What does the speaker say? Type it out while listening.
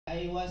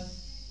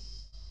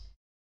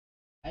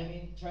I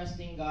mean,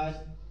 trusting God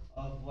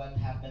of what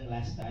happened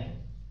last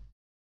time.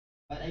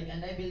 But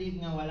I believe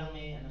nga walang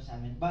may ano sa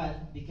amin.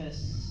 But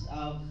because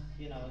of,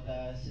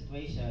 the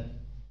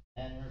situation,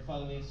 and we're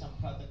following some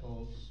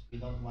protocols, we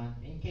don't want,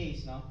 in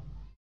case, no,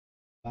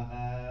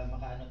 baka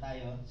makaano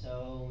tayo.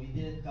 So, we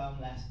didn't come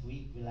last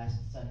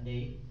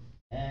Sunday.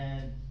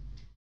 And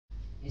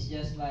it's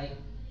just like,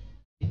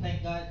 we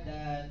thank God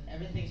that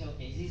everything's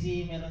okay.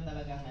 Zizi, meron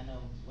talagang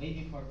way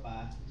before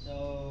pa.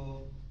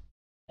 So,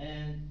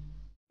 and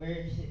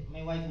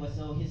my wife was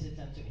so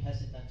hesitant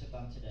to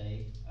come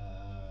today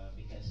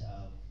because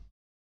of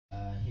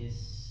his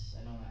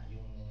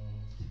yung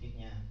sakit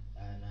niya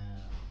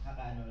na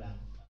kakaano lang.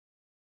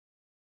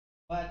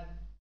 But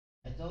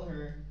I told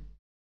her,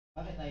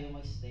 bakit tayo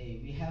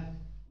magstay?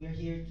 We're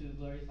here to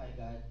glorify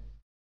God.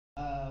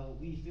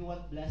 If we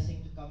want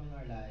blessing to come in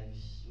our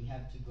lives, we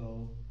have to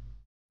go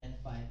and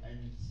find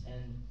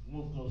and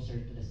move closer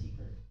to the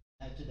seeker,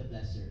 to the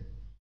blesser,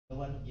 the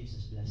one who gives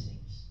us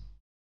blessings.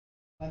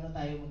 Paano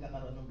tayo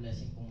magkakaroon ng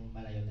blessing kung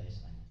malayo tayo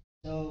sa kanya?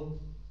 So,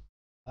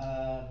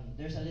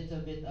 there's a little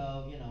bit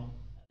of, alam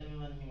mo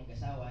naman yung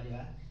mag-asawa, di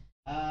ba?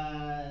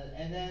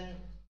 And then,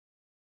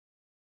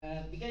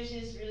 because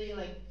she's really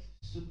like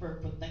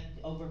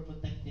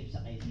overprotective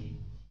sa kay Z.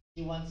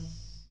 She wants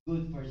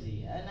good for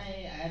Z. And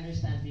I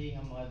understand being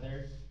a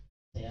mother,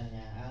 saya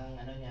niya,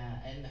 ang ano niya,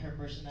 and her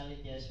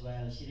personality as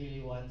well, she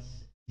really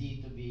wants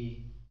Z to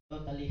be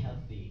totally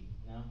healthy,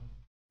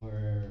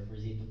 for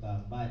Z to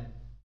come. But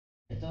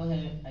I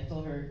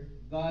told her,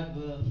 God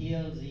will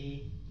heal Z,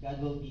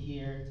 God will be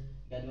here,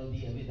 God will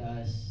be with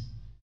us,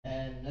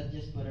 and let's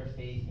just put our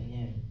faith in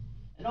Him.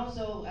 And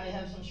also, I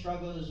have some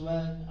struggles as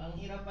well. Ang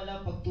hirap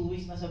pala pag 2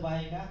 weeks na sa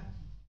bahay ka,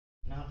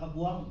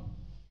 nakakabuwang.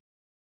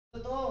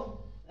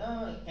 Totoo.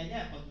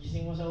 Kanya, pag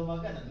gising mo sa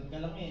umaga, nandun ka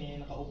lang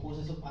nakaupo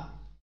sa sopa.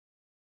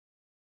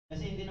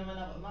 Kasi hindi naman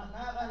ako,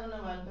 nakakaano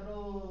naman, pero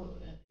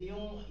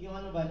yung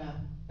ano ba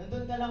na,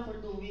 nandun ka lang for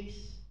 2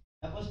 weeks.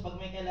 Tapos pag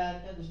may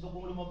kailangan ka, gusto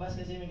kong lumabas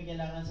kasi may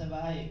kailangan sa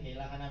bahay.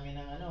 Kailangan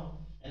namin ng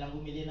kailangan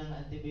bumili ng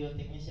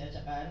antibiotic niya siya,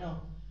 tsaka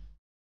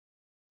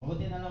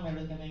mabuti na lang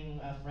meron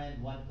kaming friend,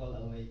 one call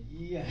away.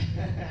 Yeah.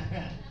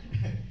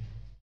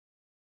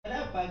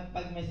 Kaya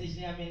pag message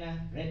niya kami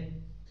na, Red,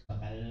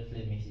 bakal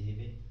Fleming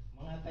CCP,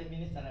 mga 5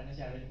 minutes tala na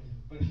siya rin.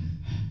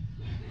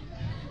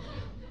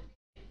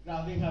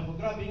 Grabe nga,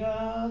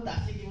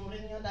 tasig mo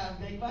rin nga,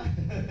 tabig pa.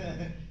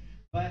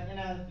 But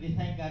we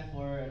thank God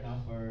for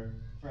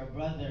a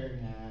brother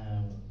na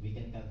we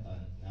can count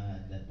on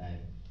at that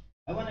time.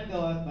 I want to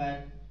go out,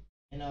 but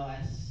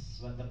as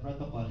what the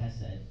protocol has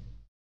said,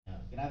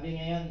 grabe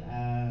ngayon,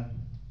 um,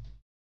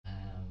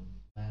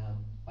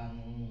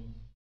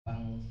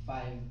 pang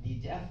 5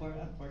 digit, 4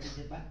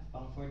 digit ba?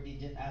 Pang 4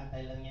 digit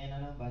antay lang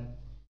ngayon, but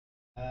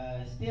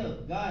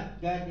still,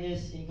 God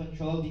is in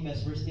control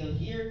because we're still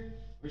here.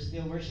 We're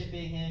still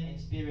worshiping Him in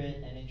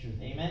spirit and in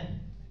truth. Amen.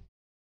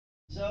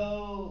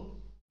 So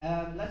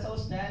let's all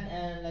stand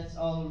and let's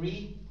all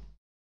read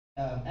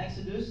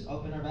Exodus.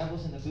 Open our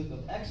Bibles in the book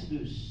of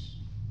Exodus.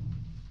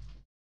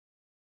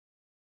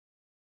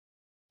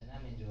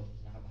 Medyo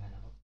nakabahan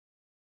ako.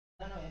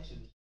 No,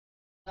 Exodus.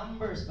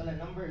 Numbers.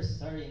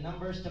 Sorry,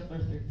 Numbers chapter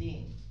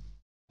 13.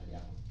 Mali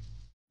ako.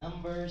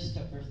 Numbers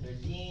chapter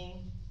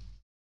 13.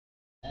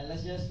 And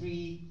let's just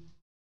read.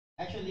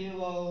 Actually, we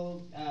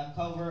will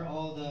cover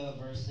all the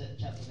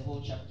the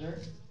whole chapter.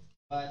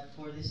 But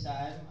for this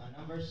time,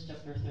 Numbers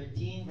chapter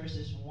 13,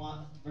 verses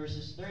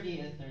 30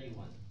 and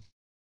 31.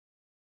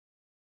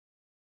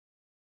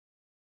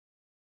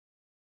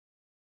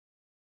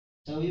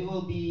 So we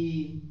will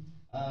be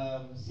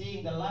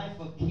seeing the life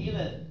of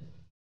Caleb.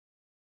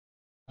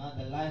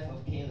 The life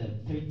of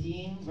Caleb.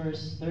 13,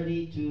 verse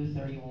 30 to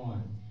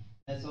 31.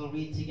 Let's all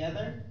read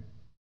together.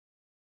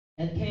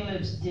 And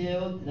Caleb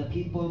stilled the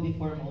people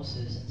before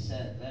Moses and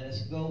said, Let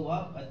us go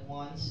up at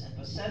once and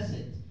possess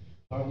it,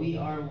 for we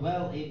are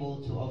well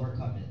able to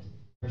overcome it.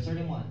 Verse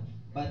 31.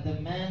 But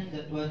the men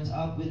that went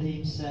up with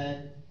him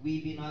said,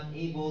 We be not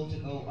able to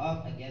go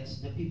up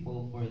against the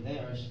people, for they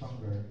are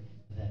stronger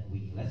than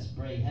we. Let's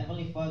pray.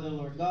 Heavenly Father,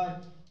 Lord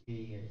God,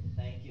 we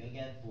thank you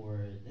again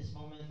for this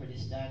moment, for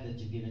this time that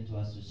you've given to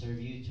us to serve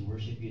you, to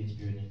worship you in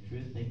spirit and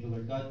truth. Thank you,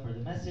 Lord God, for the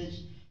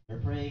message. We're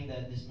praying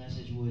that this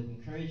message would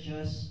encourage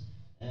us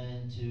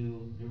and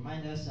to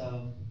remind us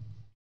of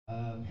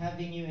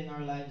having you in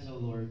our lives, O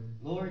Lord.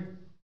 Lord,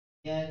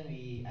 again,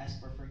 we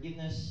ask for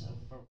forgiveness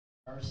for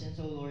our sins,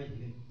 O Lord, that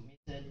we've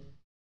committed.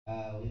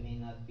 We may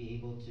not be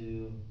able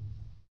to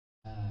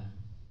uh,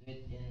 do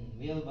it in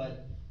will,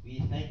 but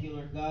we thank you,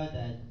 Lord God,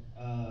 that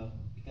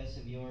because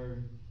of your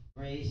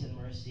grace and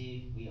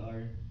mercy, we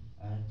are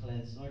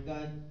cleansed. Lord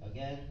God,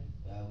 again,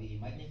 we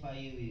magnify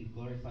you, we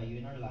glorify you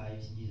in our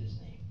lives. In Jesus'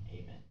 name,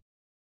 amen.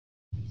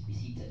 Please be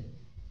seated.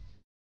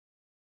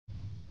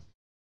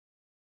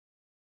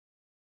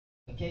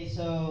 Okay,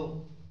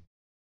 so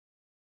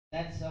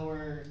that's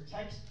our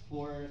text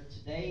for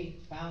today,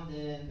 found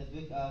in the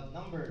book of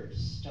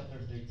Numbers, chapter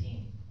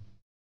 13,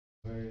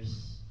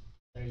 verse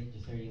 30 to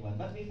 31.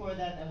 But before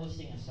that, I will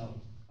sing a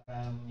song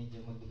para medyo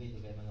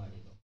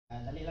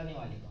dali lang ni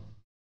Wali ko.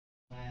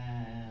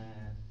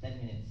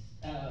 10 minutes.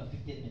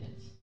 15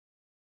 minutes.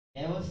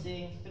 I will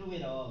sing through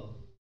it all.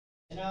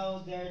 You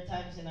know, there are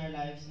times in our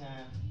lives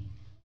na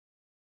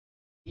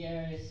we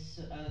are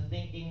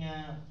thinking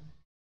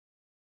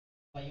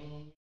pa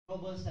yung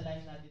troubles sa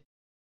life natin.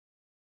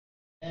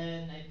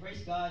 And I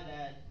praise God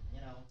that,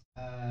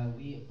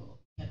 we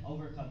can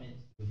overcome it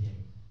through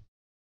Him.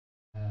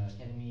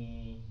 Can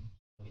we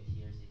show it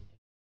here? See?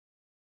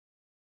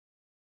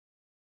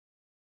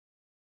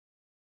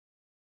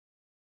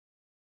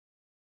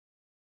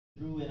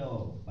 Through It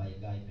All by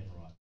Guy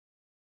Penrod.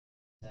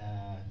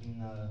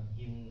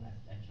 Hymn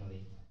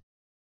actually.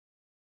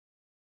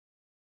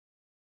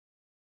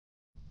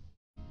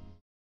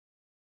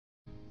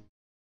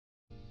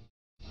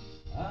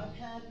 I've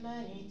had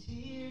many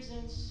tears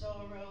and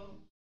sorrow.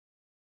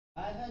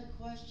 I've had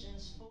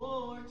questions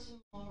for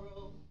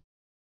tomorrow.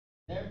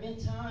 There have been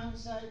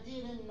times I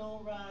didn't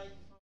know right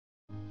from,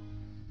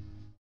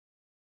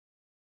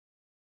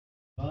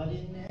 but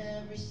in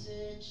every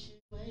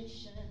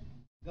situation,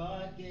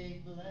 God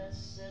gave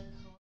blessed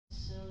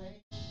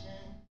consolation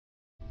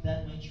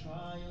that my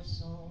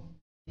trials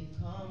only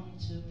come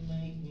to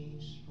make me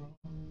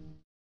strong.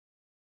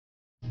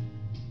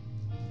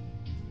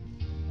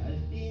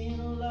 I've been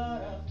a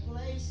lot of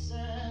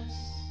places,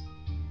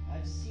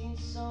 I've seen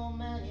so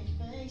many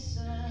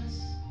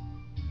faces,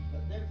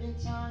 but there've been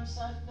times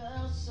I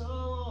felt so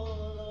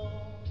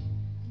alone.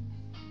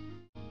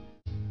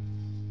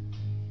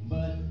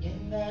 But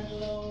in that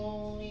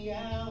lonely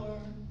hour,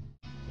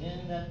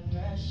 in that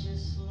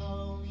precious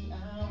lonely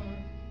hour,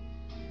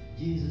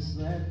 Jesus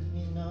let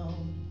me know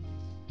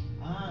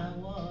I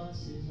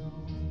was His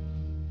own.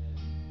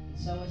 And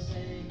so I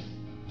say,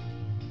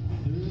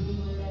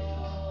 through it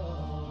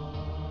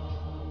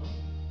all,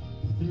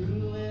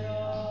 through it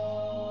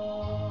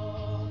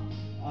all,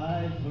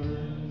 I've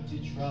learned to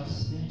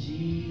trust in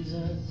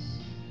Jesus.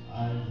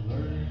 I've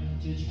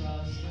learned to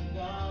trust in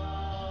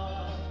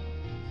God.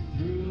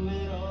 Through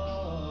it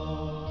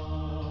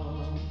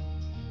all,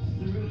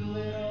 through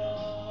it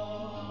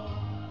all,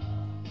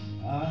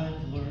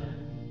 I've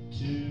learned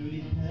to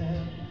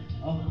depend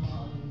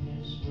upon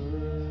His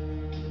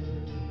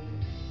word.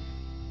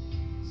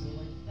 So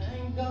I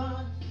thank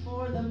God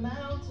for the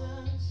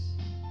mountains,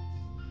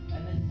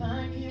 and I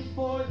thank Him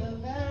for the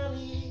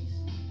valleys.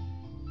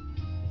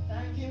 I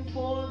thank Him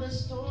for the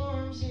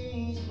storms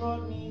He's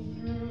brought me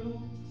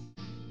through.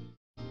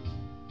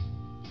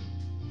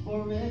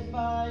 For if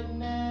I'd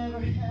never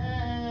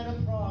had a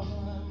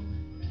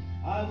problem,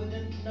 I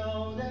wouldn't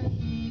know that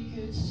He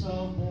could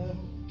solve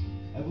them.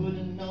 I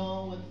wouldn't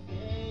know what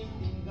faith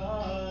in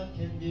God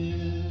can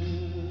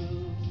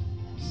do.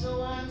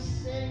 So I'm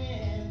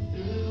singing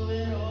through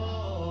it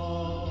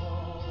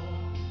all,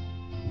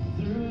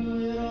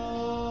 through it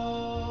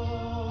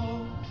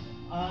all.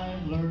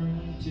 I've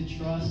learned to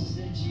trust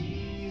in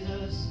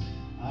Jesus.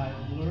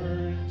 I've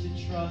learned to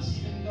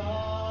trust in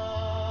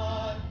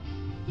God.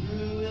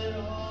 Through it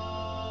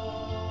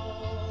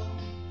all,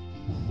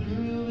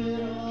 through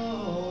it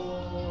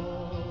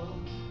all,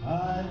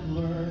 I've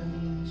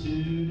learned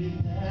to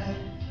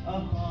depend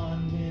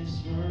upon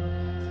His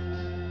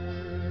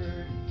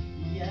word.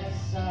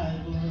 Yes,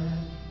 I've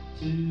learned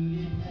to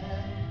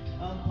depend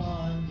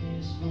upon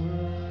His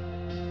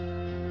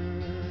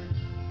word.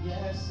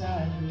 Yes,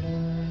 I've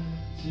learned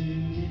to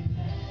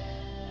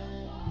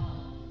depend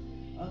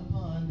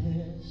upon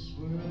His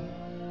word.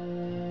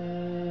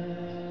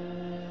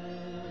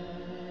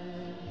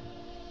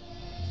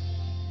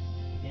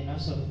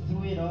 So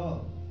through it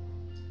all.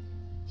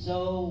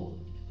 So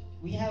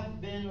we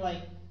have been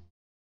like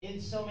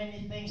in so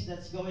many things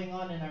that's going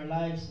on in our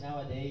lives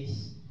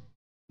nowadays.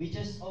 We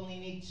just only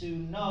need to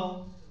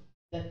know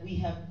that we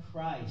have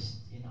Christ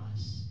in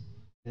us.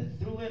 That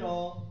through it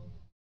all,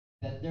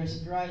 that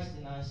there's Christ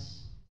in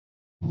us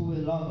who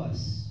will love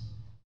us.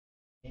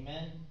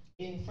 Amen.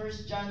 In 1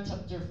 John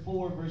chapter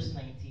 4 verse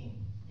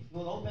 19. If you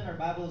will open our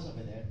Bibles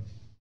over there.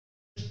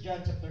 1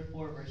 John chapter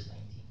 4 verse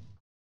 19.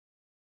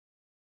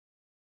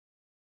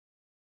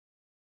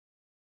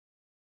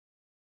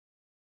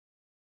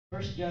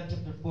 First John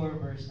chapter 4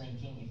 verse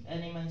 19.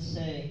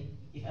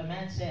 If a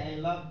man say, I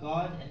love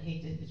God and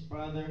hateth his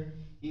brother,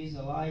 he is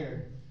a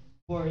liar.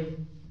 For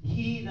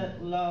he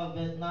that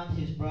loveth not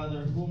his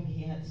brother whom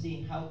he hath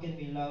seen, how can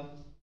we love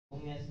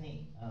whom he hath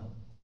seen?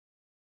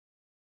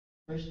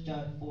 1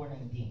 John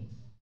 4:19.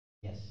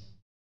 Yes.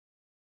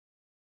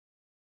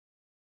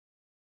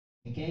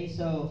 Okay,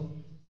 so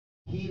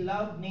he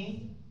loved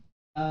me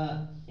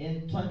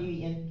in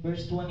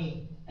verse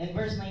 20 and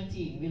verse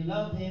 19. We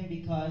love him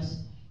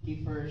because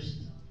he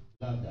first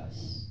loved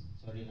us.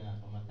 Sorry na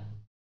pamata.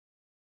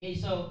 Okay,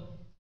 so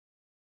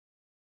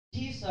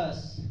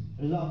Jesus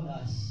loved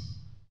us.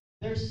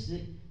 There's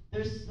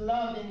there's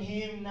love in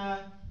him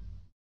na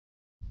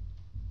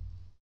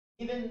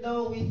even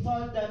though we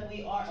thought that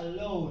we are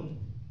alone,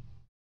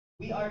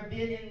 we are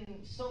been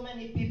in so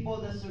many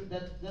people that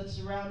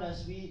surround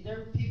us.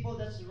 There are people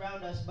that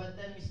surround us, but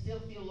then we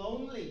still feel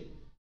lonely.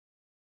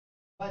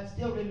 But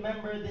still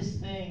remember this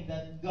thing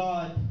that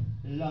God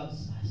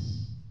loves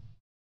us.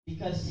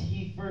 because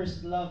He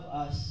first loved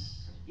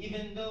us.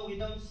 Even though we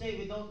don't say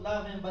we don't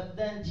love Him, but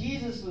then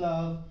Jesus'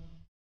 love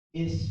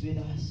is with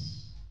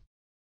us.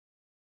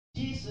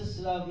 Jesus'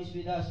 love is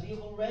with us. We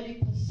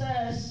already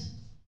possess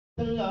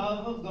the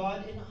love of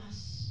God in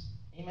us.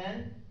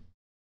 Amen?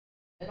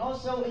 And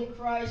also in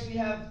Christ we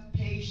have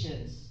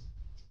patience.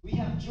 We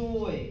have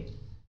joy.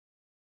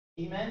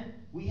 Amen?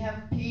 We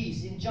have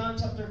peace. In John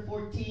chapter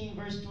 14,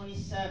 verse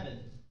 27.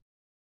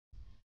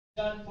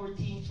 John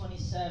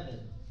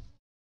 14:27.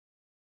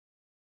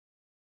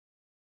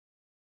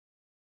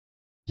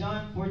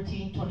 John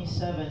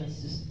 14:27,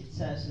 it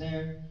says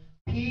there,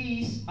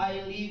 peace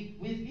I leave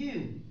with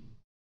you.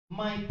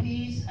 My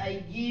peace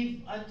I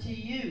give unto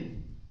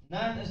you.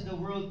 Not as the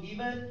world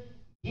giveth,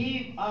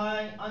 give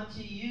I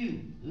unto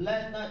you.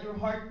 Let not your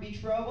heart be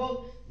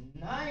troubled,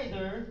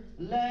 neither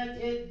let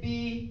it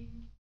be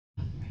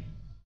afraid.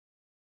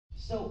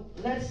 So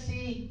let's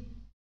see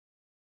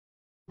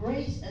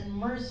grace and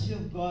mercy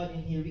of God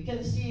in here. We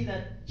can see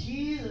that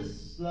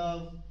Jesus'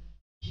 love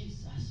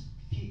gives us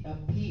a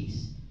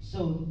peace.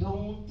 So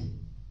don't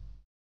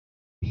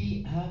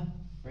be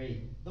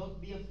afraid.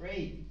 Don't be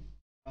afraid,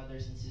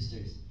 brothers and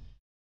sisters.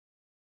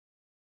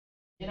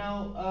 You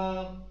know,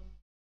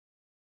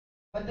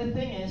 but the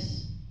thing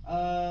is,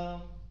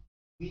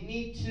 we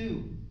need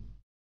to,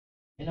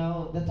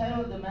 the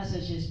title of the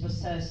message is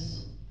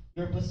Possess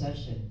Your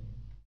Possession.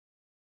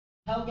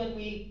 How can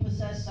we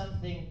possess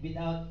something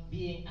without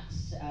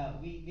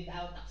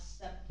without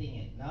accepting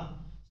it? No.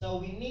 So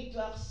we need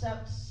to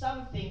accept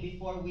something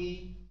before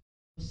we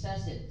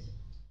possess it.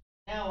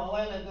 Now, a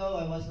while ago,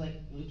 I was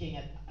like looking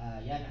at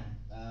Yana.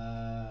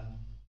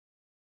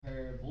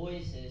 Her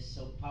voice is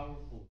so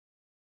powerful.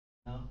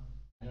 No?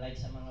 Unlike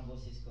sa mga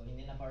boses ko,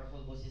 hindi na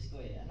powerful boses ko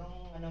eh.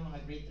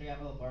 Mga grade 3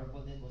 ako,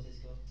 powerful din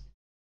boses ko.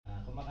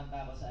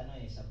 Kumakanta ako sa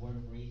sa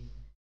Born Free.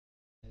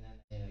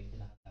 Kinakanta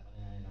ko na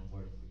nanay ng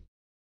Born Free.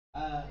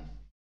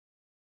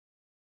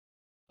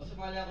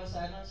 Sumali ako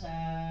sa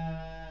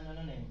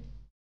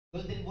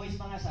Golden Voice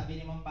pa nga, sabi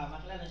ni Ma'am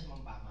Pama. Kilala niya si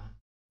Ma'am Pama.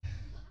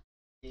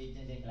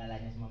 Diyan kilala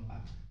niya si Ma'am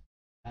Pama.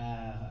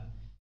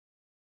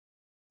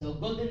 So,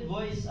 Golden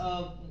Voice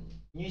of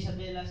New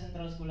Isabela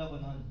Central School ako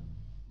noon.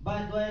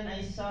 But when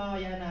I saw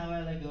Yana a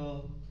while ago,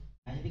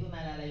 hindi ko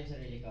naalala yung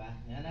sarili ko.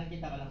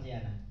 Nakita ko lang si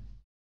Yana.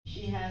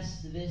 She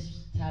has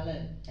this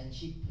talent and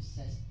she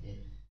possessed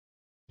it.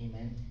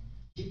 Amen.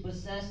 She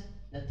possessed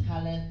the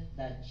talent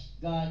that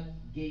God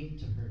gave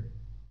to her.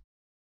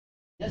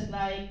 Just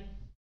like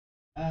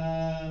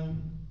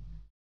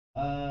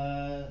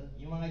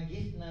yung mga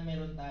gift na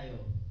meron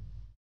tayo,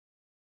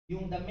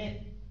 yung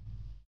damit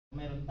na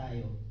meron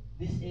tayo,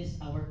 this is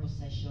our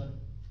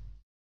possession.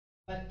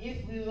 But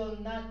if we will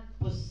not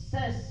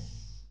possess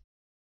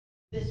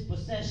this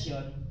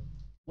possession,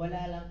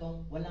 walang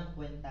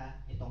kwenta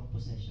itong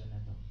possession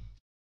na to.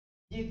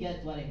 Do you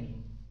get what I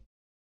mean?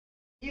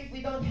 If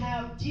we don't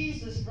have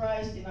Jesus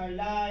Christ in our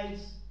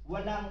lives,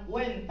 walang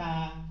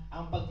kwenta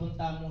ang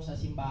pagpunta mo sa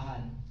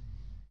simbahan.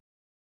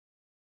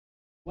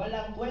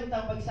 Walang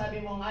kwenta ang pagsabi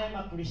mo, I'm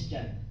a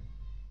Christian.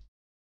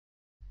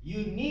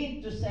 You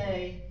need to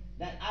say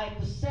that I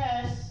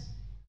possess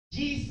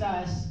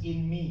Jesus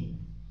in me.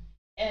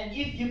 And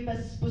if you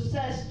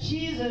possess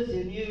Jesus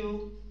in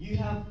you, you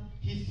have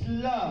His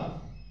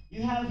love,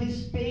 you have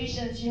His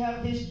patience, you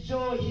have His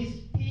joy,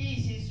 His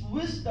peace, His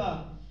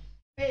wisdom,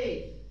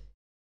 faith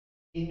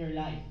in your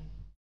life.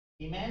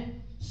 Amen?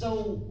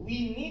 So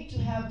we need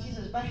to have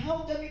Jesus. But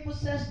how can we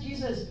possess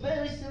Jesus?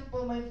 Very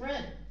simple, my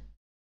friend.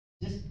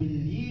 Just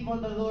believe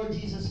on the Lord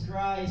Jesus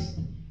Christ,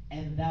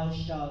 and thou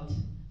shalt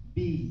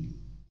be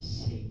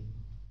saved.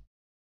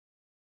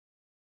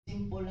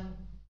 Simple lang.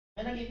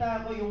 May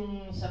nakita ko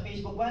yung sa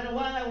Facebook. While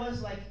I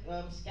was like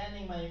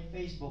scanning my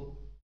Facebook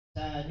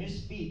sa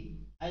newsfeed,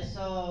 I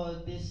saw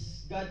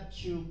this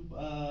GodTube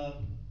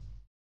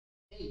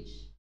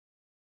page.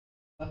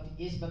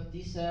 Is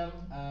baptism,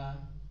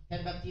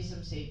 can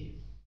baptism save you?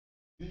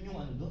 Yun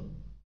yung doon.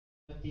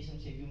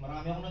 Baptism save you.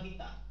 Marami akong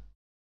nakita.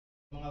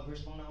 Mga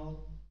verse pang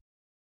nako.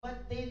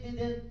 But they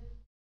didn't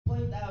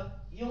point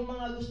out, yung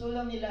mga gusto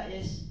lang nila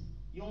is,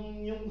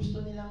 yung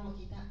gusto nilang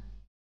makita.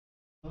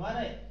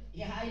 Kumari,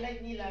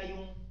 i-highlight nila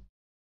yung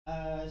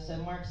sa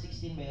Mark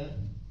 16 ba yun?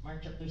 Mark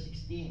chapter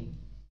 16.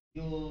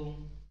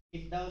 Yung,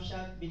 if thou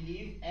shalt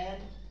believe and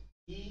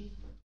be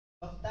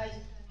baptized.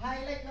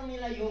 Highlight lang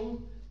nila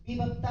yung be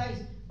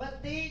baptized.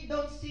 But they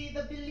don't see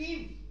the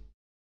believe.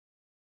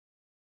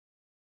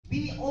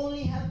 We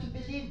only have to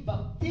believe.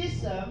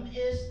 Baptism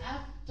is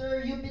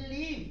after you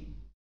believe.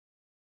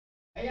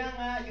 Kaya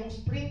nga, yung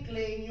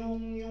sprinkling,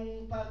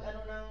 yung pag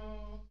ng,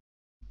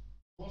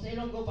 kung sa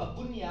Ilonggo ba,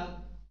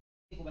 bunyag,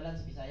 hindi ko balan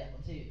sa Bisaya,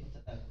 kung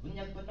sa tag,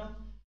 bunyag po no?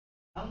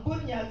 Ang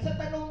bunyag, sa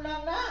tanong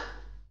lang na.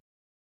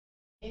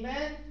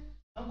 Amen?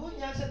 Ang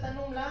bunyag, sa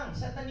tanong lang,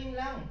 sa tanim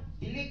lang.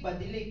 Dilig ba?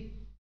 Dilig.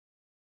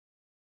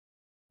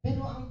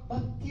 Pero ang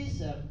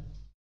baptism,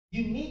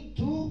 you need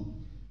to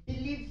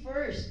believe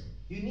first.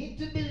 You need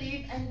to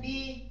believe and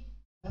be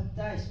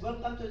baptized.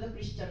 Welcome to the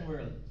Christian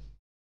world.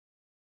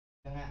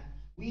 Nga,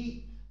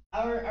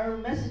 our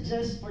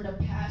messages for the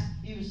past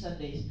few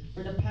Sundays,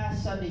 for the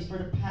past Sundays, for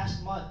the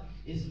past month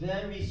is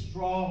very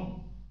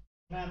strong.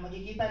 Na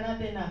makikita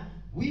natin na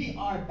we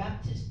are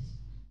Baptists.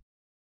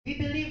 We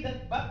believe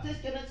that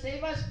baptism cannot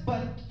save us,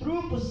 but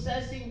through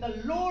possessing the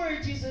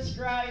Lord Jesus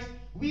Christ,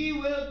 we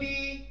will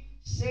be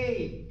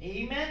saved.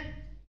 Amen?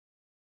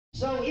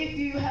 So if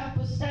you have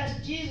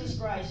possessed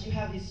Jesus Christ, you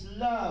have His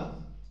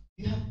love,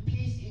 you have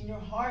peace in your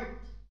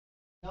heart.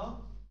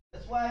 No?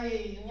 That's why,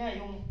 yun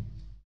nga, yung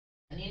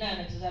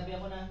kanina, nagsasabi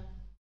ako na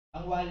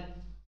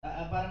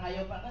ang parang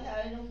ayaw pa, kaya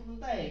ayaw niyang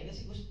pumunta eh.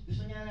 Kasi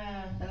gusto niya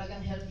na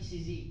talagang healthy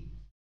si Z.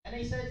 And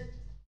I said,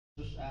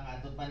 sus, ang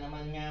ato pa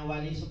naman nga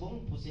wali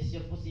subong,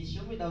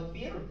 position without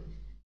fear.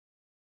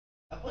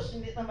 Tapos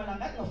hindi na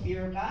malakat, no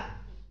fear ka.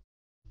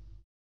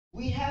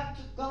 We have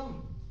to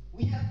come.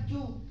 We have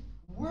to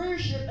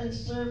worship and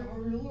serve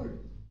our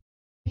Lord.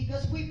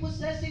 Because we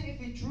possess Him.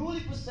 If we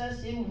truly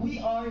possess Him, we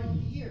are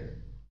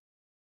here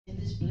in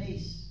this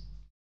place.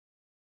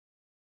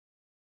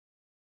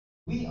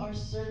 We are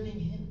serving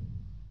Him.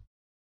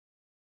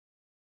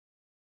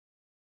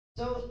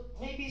 So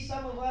maybe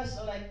some of us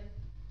are like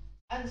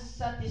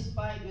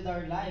unsatisfied with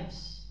our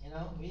lives. You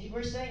know,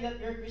 we're saying that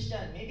we're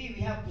Christian. Maybe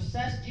we have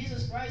possessed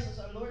Jesus Christ as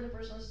our Lord and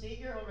personal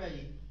Savior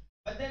already.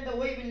 But then the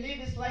way we live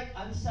is like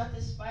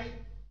unsatisfied.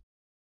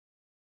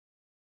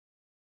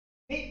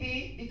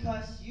 Maybe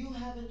because you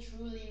haven't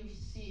truly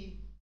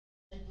received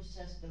and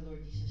possessed the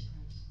Lord Jesus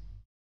Christ.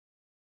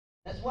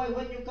 That's why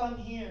when you come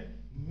here,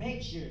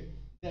 make sure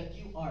that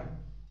you are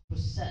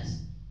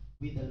possessed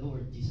with the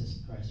Lord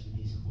Jesus Christ,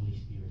 with His Holy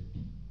Spirit.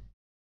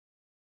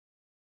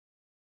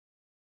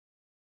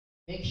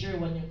 Make sure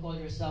when you call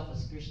yourself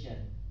as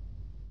Christian,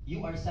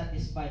 you are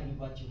satisfied with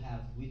what you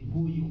have, with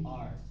who you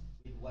are,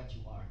 with what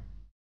you are.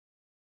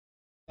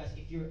 Because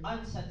if you're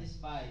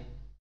unsatisfied,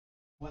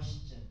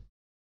 question.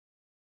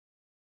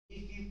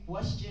 If you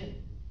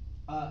question,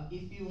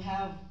 if you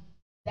have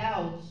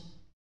doubts,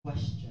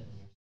 question.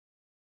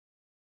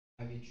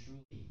 Are you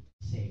truly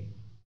saved?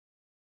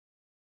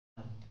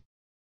 No.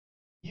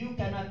 You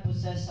cannot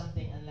possess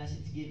something unless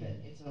it's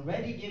given. It's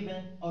already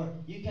given, or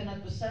you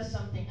cannot possess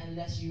something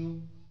unless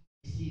you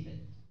receive it.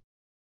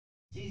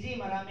 Si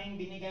Z, maraming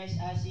binigay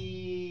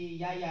si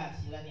Yaya,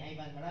 sila ni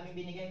Ivan, maraming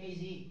binigay kay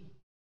Z.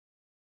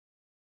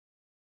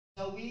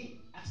 So we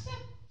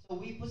accept. So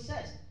we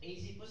possess.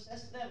 AZ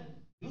possess them.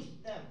 Use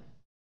them.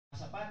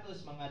 Mga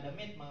sapatos, mga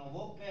damit, mga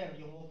walker.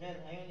 Yung walker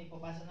ngayon,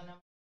 ipapasa na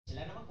naman.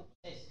 Sila naman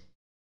possess.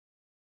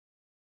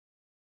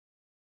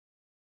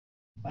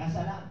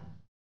 Pasa lang.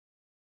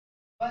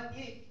 But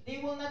they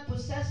will not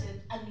possess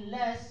it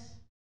unless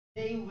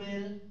they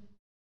will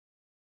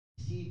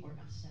receive or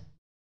accept.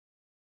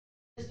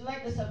 It's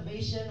like the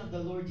salvation of the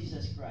Lord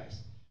Jesus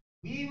Christ.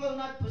 We will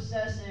not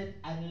possess it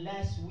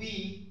unless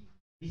we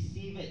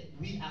receive it,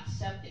 we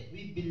accept it,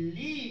 we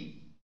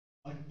believe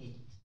on it.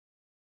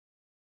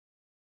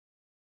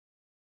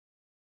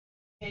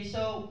 Okay,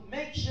 so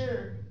make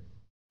sure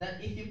that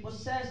if you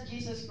possess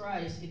Jesus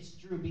Christ, it's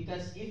true.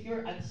 Because if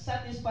you're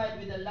unsatisfied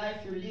with the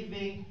life you're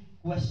living,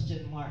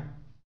 question mark.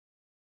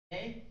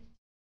 Okay?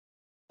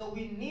 So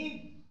we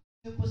need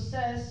to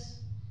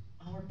possess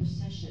our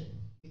possession,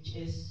 which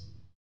is,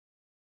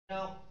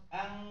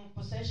 ang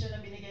possession na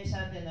binigay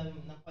sa atin ng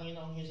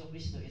Panginoong Hesus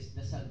Kristo is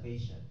the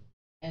salvation.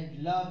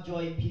 And love,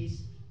 joy, peace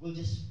will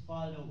just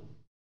follow.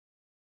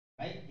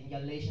 Right? In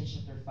Galatians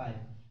chapter 5.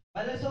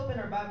 But let's open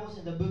our Bibles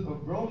in the book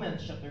of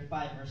Romans chapter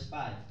 5, verse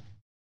 5.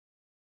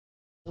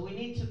 So we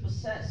need to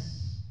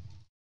possess.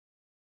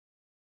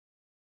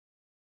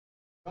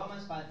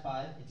 Romans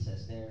 5:5, it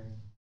says there,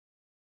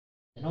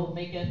 and hope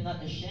maketh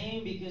not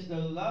ashamed, because the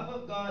love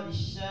of God is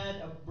shed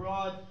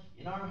abroad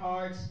in our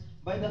hearts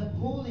by the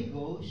Holy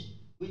Ghost,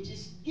 which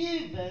is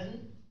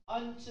given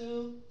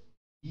unto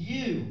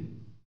you.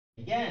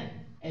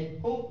 Again, and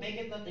hope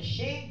maketh not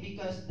ashamed,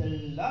 because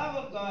the love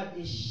of God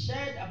is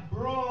shed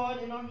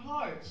abroad in our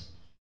hearts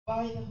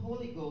by the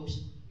Holy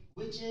Ghost,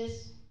 which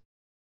is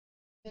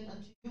given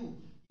unto you.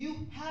 You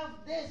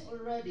have this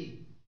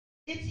already.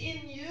 It's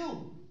in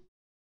you.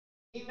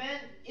 Amen?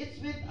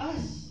 It's with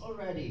us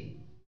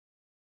already.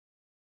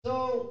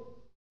 So,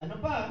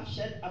 ano pa?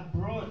 Shed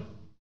abroad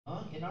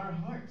in our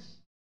hearts.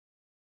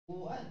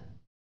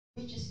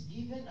 Which is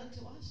given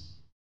unto us.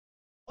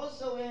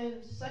 Also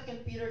in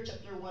 2 Peter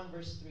chapter 1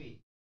 verse 3.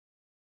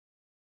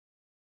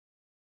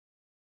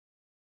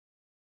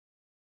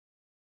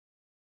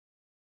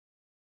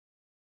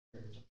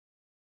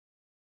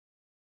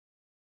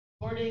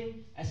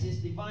 According as His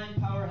divine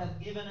power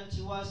hath given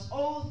unto us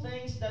all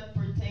things that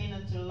pertain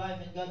unto life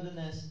and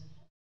godliness,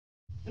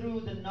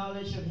 through the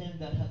knowledge of Him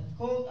that hath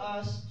called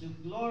us to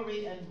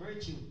glory and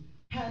virtue,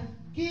 hath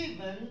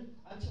given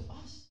unto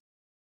us.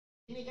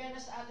 Binigay na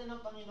sa atin ng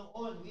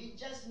Panginoon. We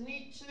just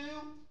need to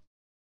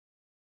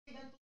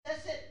even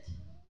possess it.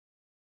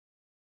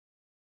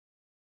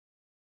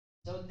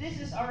 So this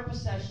is our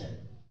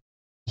possession.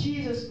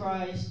 Jesus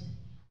Christ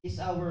is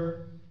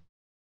our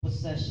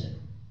possession.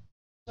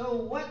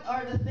 So what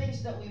are the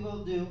things that we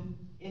will do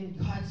in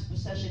God's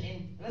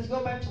possession? Let's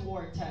go back to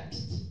our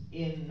text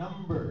in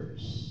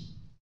Numbers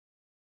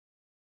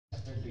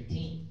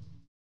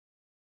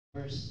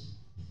verse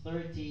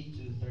 30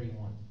 to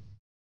 31.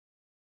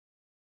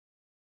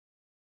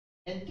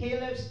 And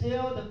Caleb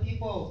stilled the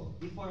people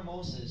before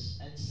Moses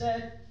and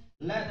said,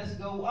 "Let us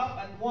go up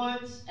at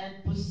once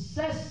and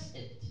possess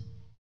it,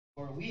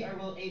 for we are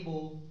well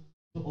able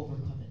to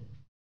overcome it."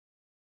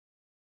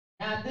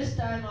 Now, at this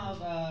time of,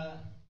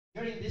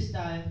 during this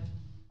time,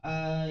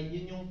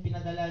 yun yung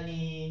pinadala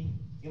ni,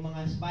 yung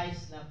mga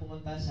spies na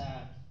pumunta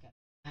sa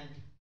Canaan.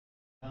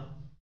 No?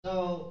 So,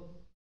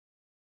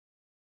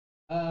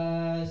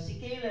 si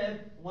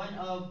Caleb, one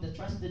of the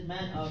trusted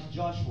men of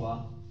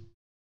Joshua,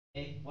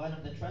 okay, one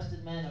of the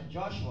trusted men of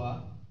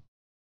Joshua,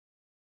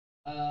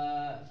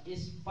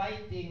 is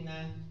fighting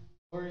na,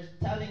 or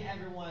telling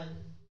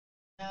everyone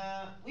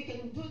na we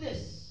can do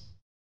this.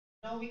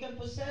 No, we can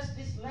possess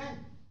this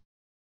land.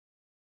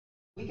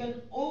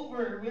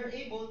 We're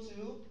able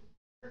to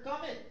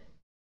overcome it.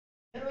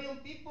 Pero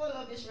yung people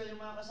of Israel, yung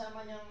mga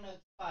kasama niyang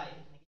nag-spy,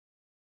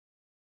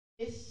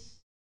 is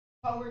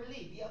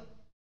cowardly,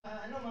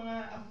 mga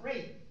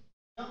afraid.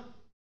 No?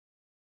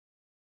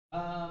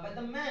 But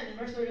the man, in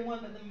verse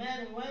 31, but the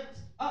man who went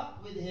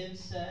up with him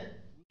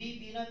said, "We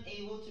be not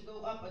able to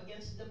go up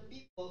against the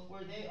people,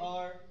 for they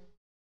are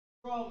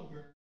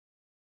stronger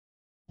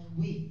than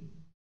we."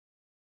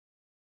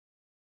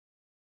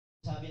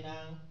 Sabi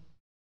ng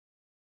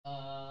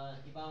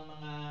ibang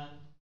mga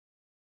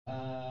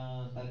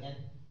tawag niyan,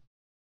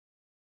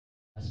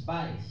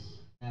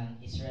 spies ng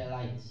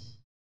Israelites,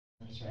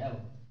 ng Israel.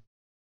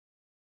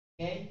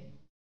 Okay?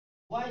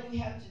 Why do we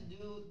have to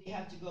do, they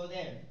have to go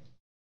there?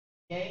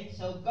 Okay,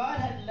 so God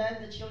had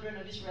led the children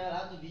of Israel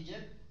out of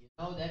Egypt, you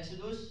know, the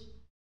Exodus,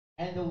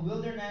 and the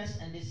wilderness,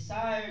 and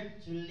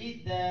desired to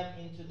lead them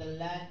into the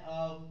land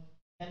of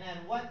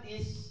Canaan. What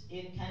is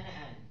in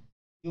Canaan?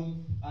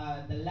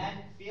 The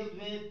land filled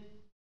with,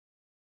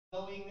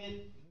 flowing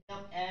with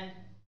milk and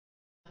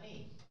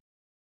honey.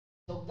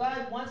 So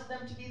God wants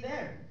them to be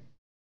there.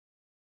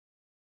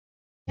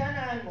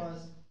 Canaan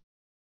was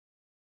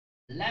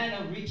land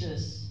of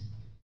riches,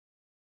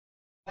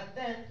 but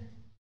then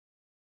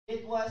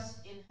it was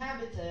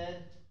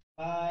inhabited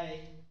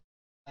by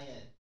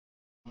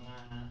mga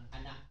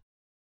anak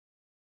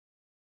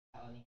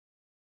tao ni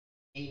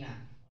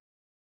Canaan.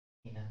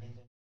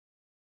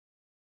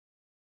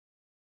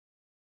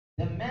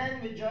 The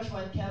men with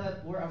Joshua and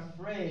Caleb were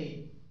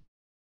afraid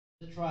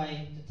to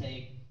try to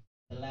take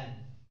the land.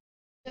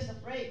 Just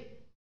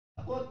afraid.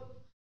 Takot.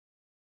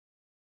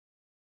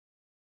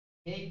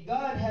 Okay,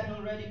 God had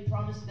already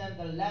promised them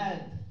the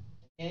land.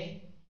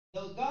 Okay?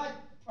 So God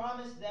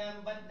promised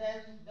them, but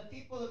then the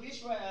people of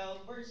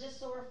Israel were just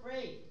so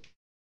afraid.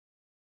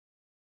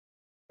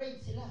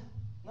 Afraid sila.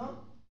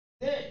 No?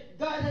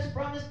 God has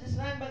promised this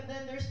land, but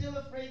then they're still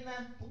afraid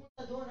na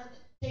pumunta doon at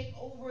take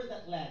over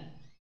that land.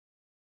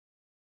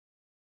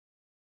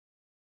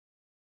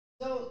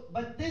 So,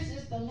 but this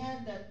is the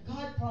land that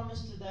God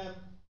promised to them.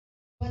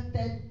 But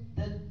then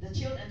the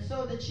children, and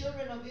so the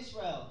children of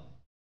Israel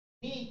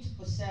need to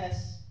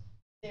possess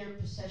their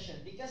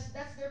possession, because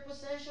that's their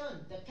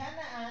possession. The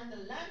Canaan,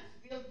 the land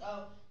filled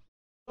of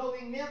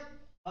flowing milk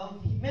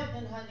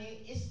and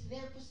honey, is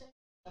their possession.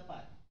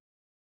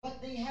 But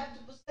they have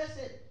to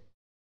possess it,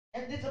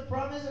 and it's a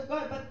promise of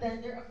God. But then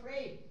they're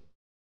afraid.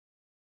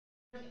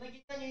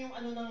 Nakita niyo yung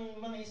ano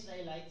ng mga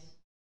Israelites.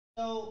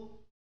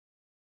 So,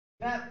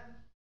 grab.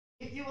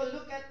 If you will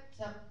look at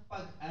sa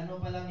pag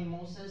ano pa lang ni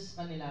Moses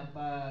kanila,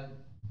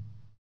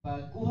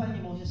 pagkuha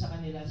ni Moses sa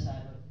kanila sa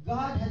ano,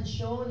 God had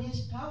shown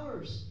His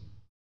powers.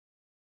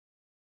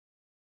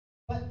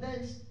 But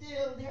then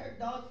still they are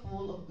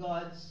doubtful of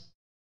God's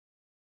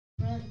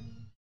strength.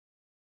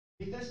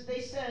 Because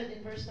they said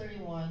in verse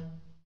 31,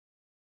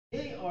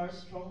 they are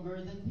stronger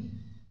than we.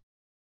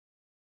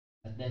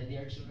 But then they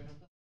are children of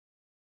God.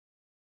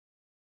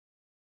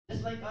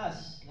 Just like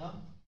us,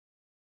 no?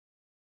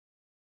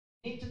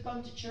 Need to come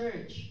to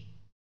church.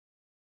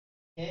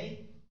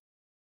 Okay?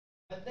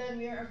 But then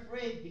we are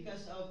afraid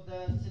because of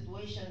the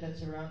situation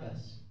that's around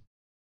us.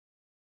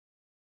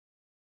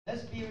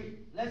 Let's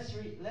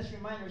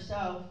remind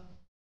ourselves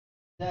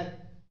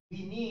that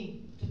we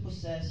need to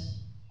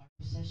possess our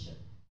possession.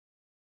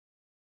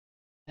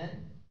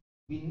 And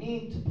we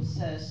need to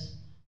possess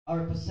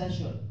our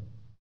possession.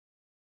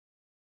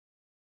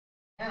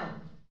 Now,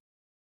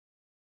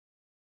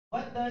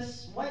 why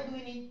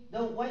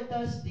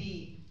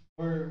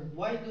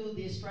do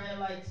the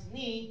Israelites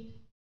need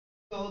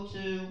to go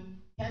to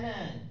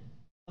Canaan?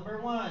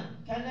 Number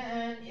one,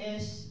 Canaan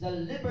is the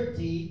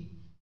liberty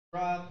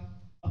from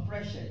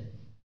oppression,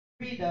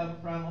 freedom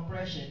from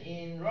oppression.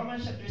 In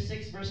Romans chapter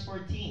 6, verse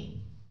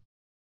 14.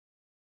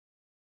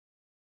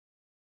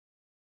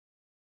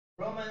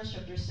 Romans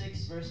chapter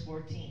 6, verse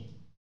 14.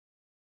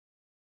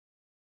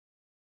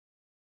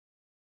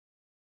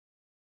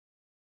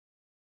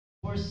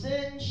 For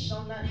sin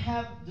shall not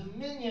have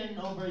dominion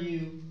over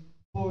you,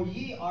 for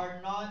ye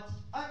are not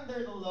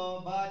under the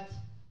law, but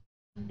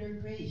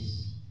under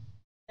grace.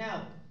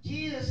 Now,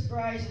 Jesus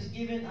Christ has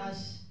given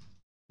us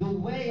the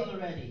way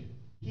already.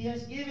 He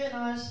has given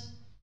us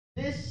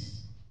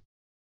this,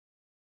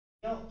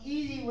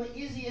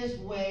 easiest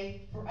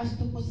way for us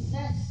to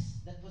possess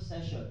that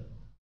possession.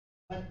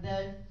 But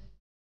then,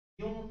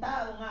 yung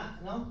tao nga,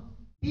 no?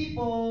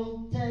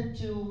 People tend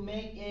to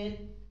make it,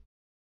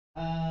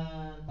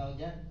 tawag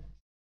dyan,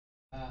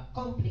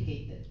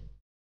 complicated,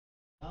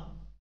 no?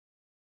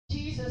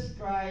 Jesus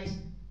Christ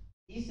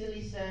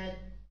easily said,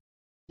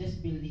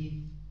 just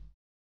believe,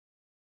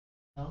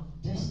 no?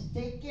 Just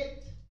take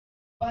it.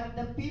 But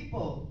the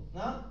people,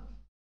 no?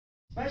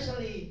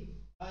 Especially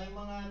yung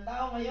mga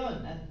tao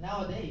ngayon at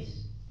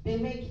nowadays, they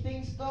make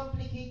things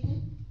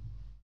complicated.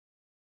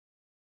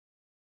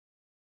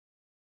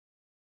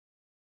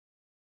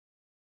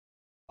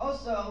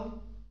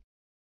 Also,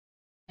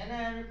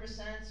 Canaan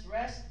represents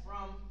rest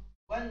from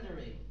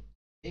wandering.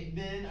 They've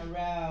been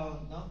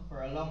around, no,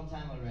 for a long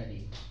time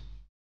already.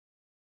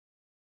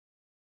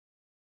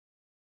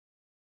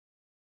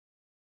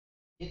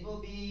 It will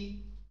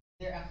be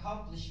their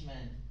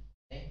accomplishment,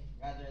 okay,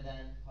 rather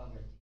than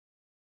poverty.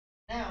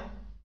 Now,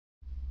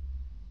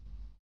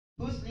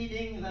 who's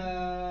leading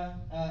the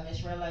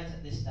Israelites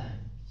at this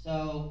time?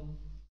 So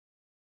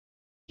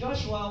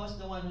Joshua was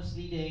the one who's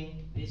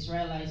leading the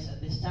Israelites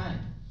at this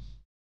time.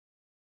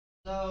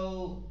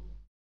 So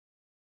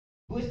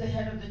who is the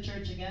head of the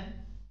church again?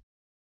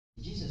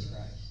 Jesus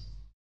Christ.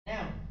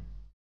 Now,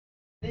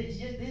 this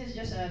is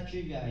just a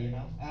trivia,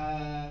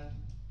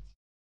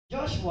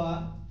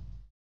 Joshua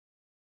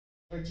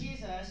or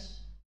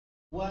Jesus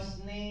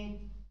was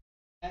named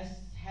as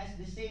has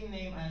the same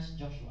name as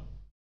Joshua.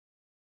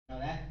 You know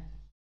that?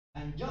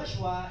 And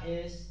Joshua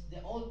is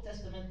the Old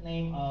Testament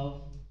name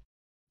of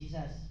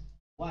Jesus.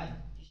 Why?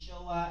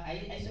 Yeshua.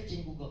 I searched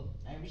in Google.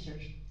 I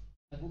researched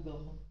the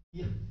Google.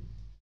 Yeah.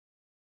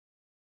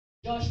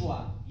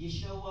 Joshua.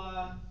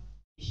 Yeshua,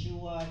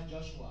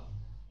 Joshua.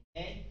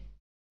 Okay?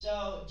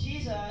 So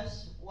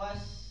Jesus was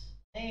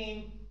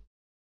named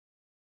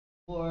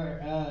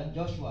for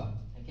Joshua.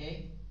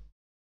 Okay?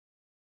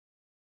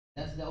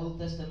 That's the Old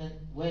Testament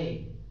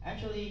way.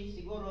 Actually,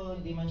 siguro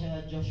hindi man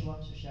siya Joshua,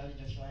 socially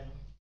Joshua, no?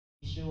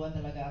 Yeshua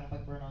talaga ang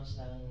pag-pronounce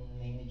ng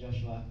name ni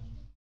Joshua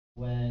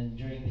when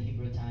during the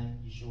Hebrew time,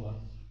 Yeshua.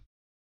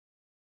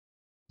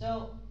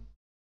 So,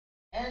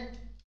 and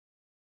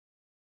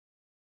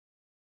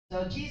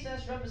so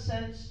Jesus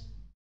represents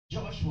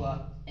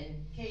Joshua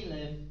and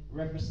Caleb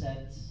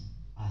represents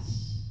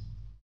us.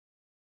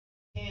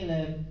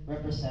 Caleb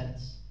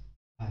represents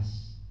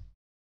us.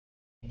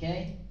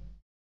 Okay?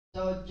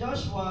 So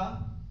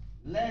Joshua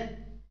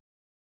led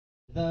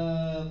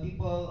the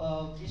people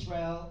of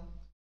Israel,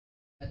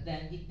 but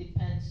then it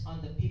depends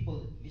on the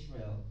people of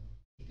Israel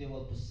if they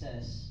will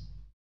possess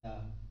the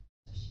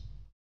possession.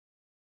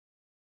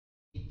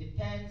 It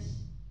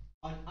depends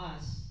on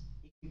us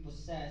if we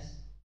possess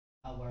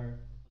our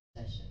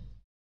possession.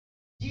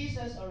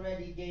 Jesus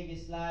already gave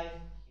his life.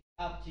 It's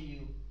up to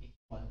you if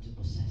you want to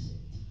possess it.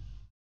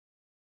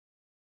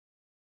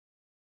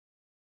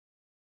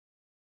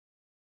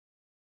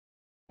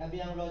 Sabi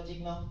ang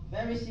logic, no?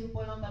 Very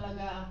simple lang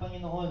talaga ang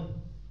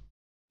Panginoon.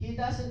 He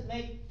doesn't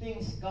make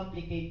things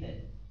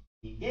complicated.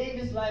 He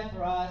gave his life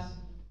for us.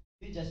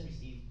 We just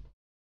receive.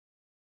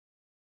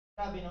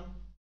 Grabe, no?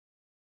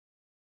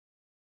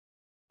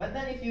 But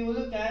then if you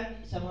look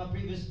at sa mga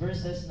previous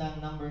verses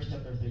ng Numbers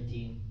chapter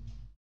 13,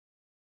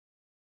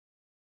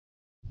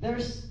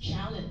 there's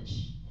challenge.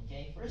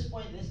 Okay? First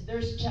point is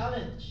there's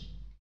challenge.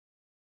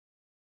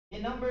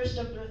 In Numbers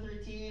chapter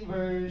 13,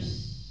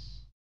 verse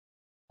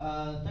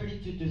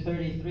 32 to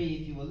 33,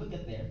 if you will look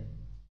at there,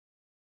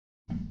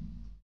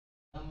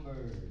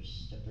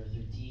 Numbers chapter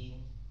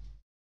 13,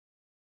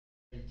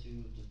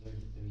 32 to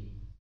 33.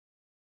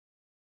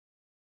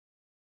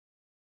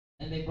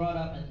 And they brought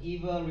up an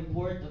evil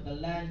report of the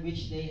land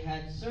which they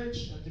had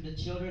searched unto the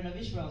children of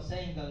Israel,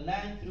 saying, the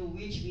land through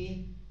which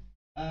we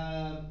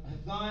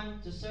have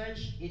gone to search,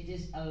 it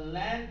is a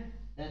land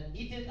that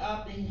eateth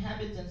up the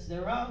inhabitants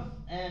thereof,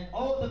 and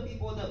all the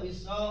people that we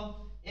saw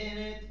in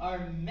it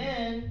are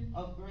men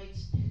of great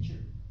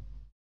stature.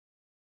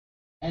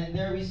 And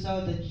there we saw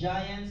the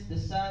giants, the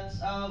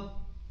sons of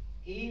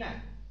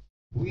Enoch,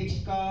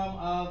 which come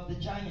of the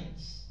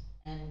giants.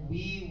 And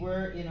we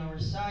were in our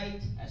sight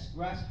as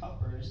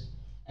grasshoppers,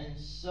 and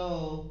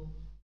so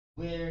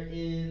were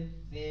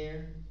in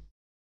their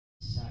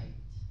sight.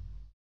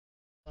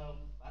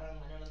 So, parang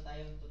ano lang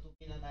tayo,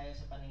 tutupi lang tayo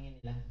sa paningin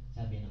nila,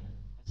 sabi naman.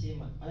 Kasi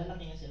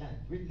malalaki nga sila.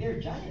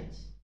 They're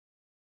giants.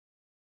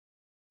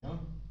 No?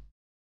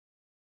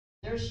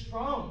 They're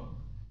strong.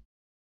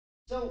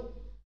 So,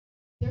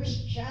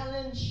 there's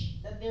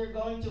challenge that they're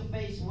going to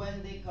face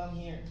when they come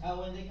here.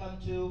 When they come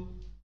to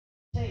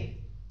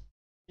take,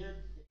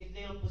 if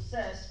they'll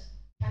possess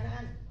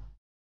Canaan.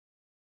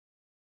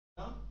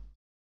 No?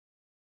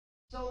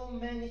 So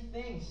many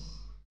things.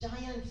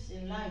 Giants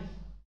in life.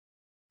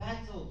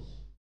 Battles.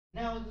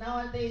 Now,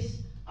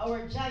 nowadays,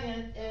 our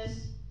giant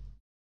is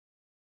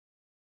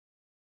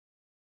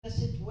the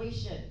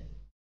situation.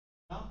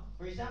 No?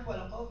 For example,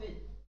 ang COVID.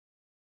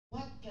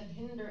 What can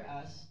hinder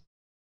us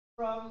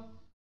from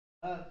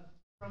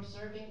from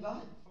serving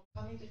God, from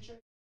coming to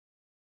church?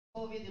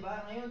 COVID, di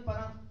ba? Ngayon,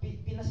 parang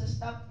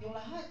pinasa-stop yung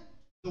lahat.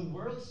 The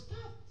world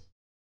stopped.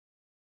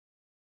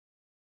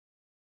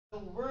 The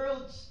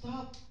world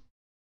stopped.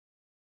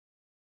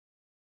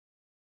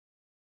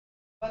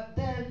 But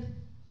then,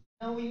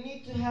 now we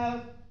need to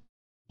have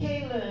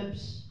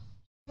Caleb's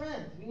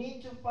strength. We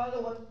need to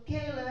follow what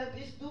Caleb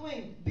is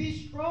doing.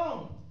 Be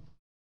strong.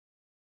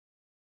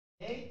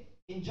 Okay?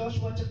 In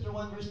Joshua chapter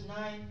 1, verse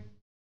 9,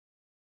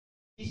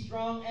 be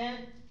strong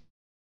and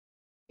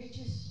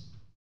courageous.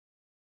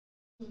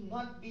 Do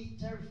not be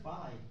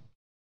terrified.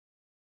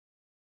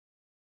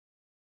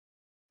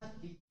 Do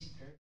not be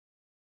discouraged.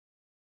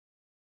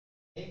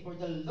 Okay? For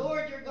the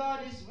Lord your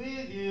God is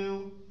with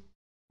you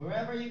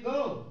wherever you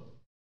go.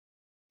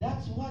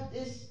 That's what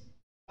is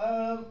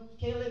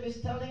Caleb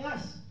is telling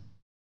us.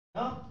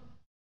 No?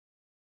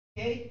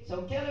 Okay?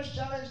 So Caleb's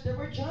challenge, there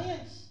were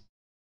giants.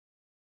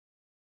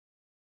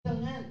 The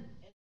land.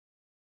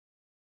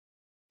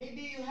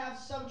 Maybe you have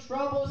some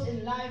troubles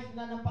in life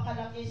na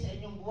napakalaki sa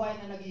inyong buhay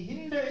na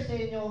naghihinder sa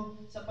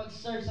inyo sa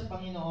pag-serve sa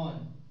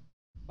Panginoon.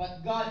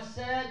 But God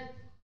said,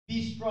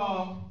 be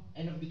strong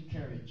and of good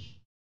courage.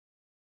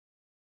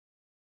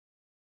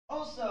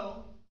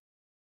 Also,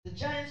 the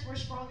giants were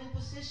strong in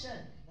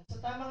position. Nasa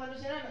tamang ano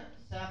sila,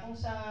 kung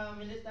sa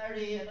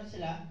military, ano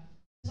sila,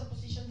 sa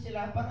position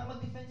sila para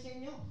mag-defend sa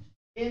inyo.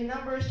 In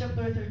Numbers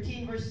chapter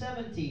 13, verse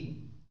 17.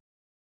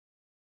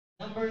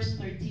 Numbers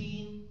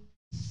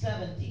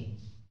 13:17.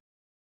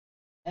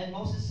 And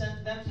Moses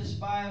sent them to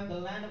spy out the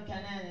land of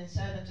Canaan and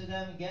said unto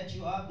them, get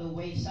you up the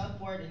way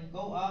southward and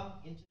go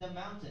up into the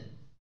mountain.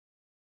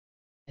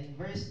 And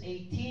verse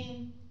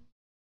 18,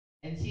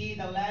 and see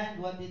the land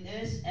what it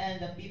is,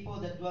 and the people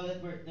that dwell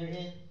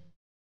therein,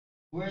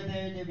 were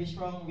there be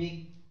strong,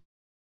 weak,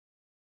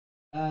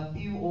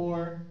 few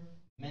or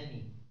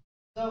many.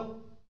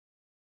 So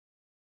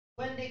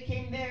when they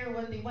came there,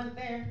 when they went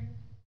there,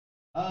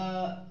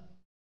 uh,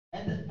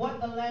 and what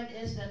the land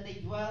is that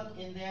they dwell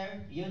in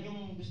there, yun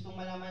yung gustong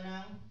malaman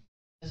ng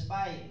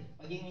spy,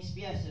 pagiging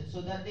espias,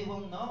 so that they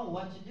will know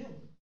what to do.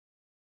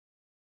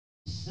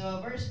 So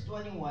verse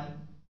 21,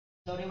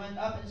 so they went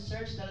up and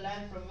searched the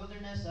land from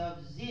wilderness of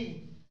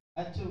Zin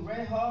unto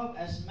Rehob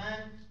as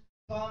man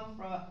come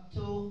from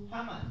to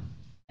Hamath.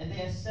 And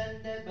they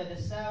ascended by the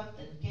south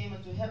and came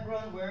unto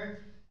Hebron,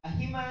 where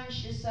Ahiman,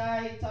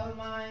 Shishai,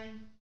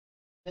 Talmai,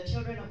 the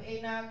children of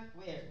Anak,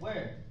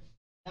 where?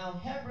 Now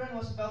Hebron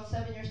was built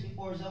 7 years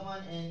before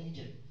Zoan in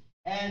Egypt.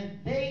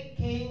 And they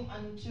came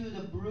unto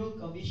the brook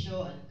of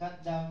Ishol and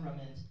cut down from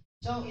it.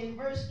 So in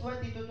verse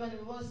 20 to 20,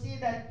 we will see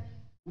that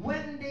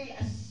when they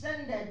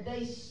ascended,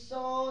 they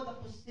saw the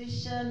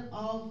position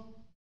of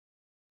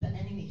the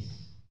enemies.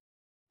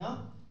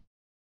 No?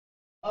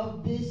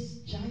 Of these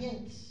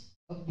giants.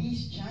 Of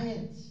these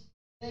giants.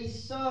 They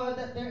saw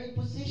that they're in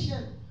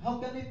position. How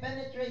can we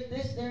penetrate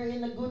this? They're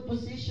in a good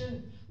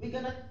position. We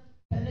cannot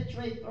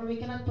penetrate or we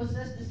cannot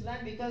possess this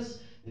land because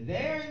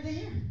they're in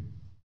there.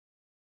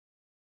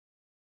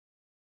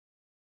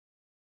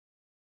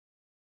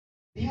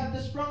 They have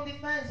the strong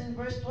defense in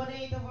verse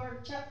 28 of our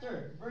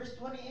chapter. Verse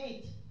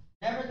 28.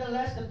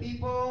 Nevertheless, the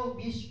people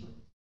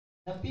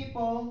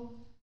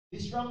be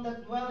strong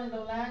that dwell in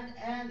the land,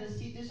 and the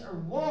cities are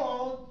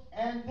walled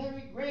and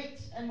very great.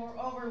 And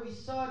moreover, we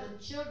saw the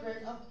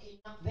children of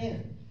Anak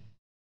there.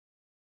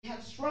 They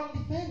have strong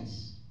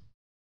defense.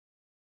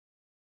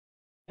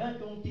 Yan,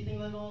 kung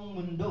titingnan ng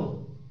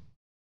mundo,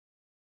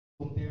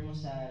 compare mo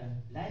sa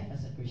life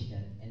as a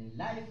Christian and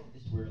life of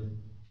this world,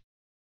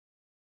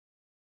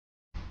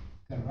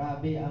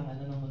 grabe ang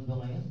ano ng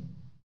mundo ngayon.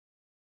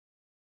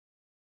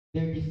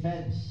 Their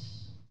defense.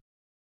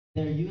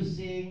 They're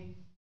using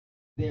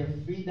their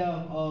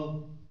freedom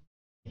of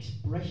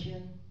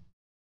expression,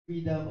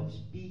 freedom of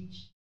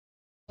speech,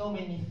 so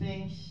many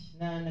things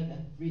na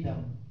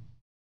freedom.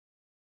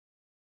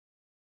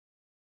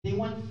 They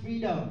want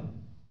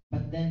freedom,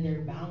 but then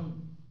they're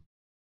bound.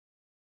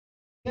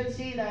 You can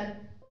see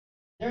that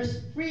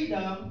there's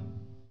freedom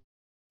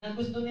na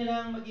gusto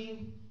nilang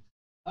maging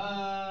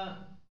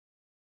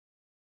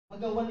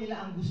magawa nila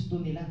ang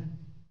gusto nila.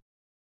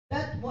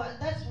 That's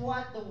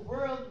what the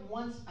world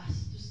wants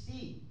us to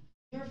see.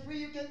 You're free,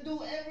 you can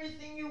do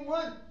everything you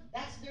want.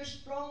 That's their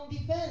strong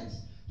defense.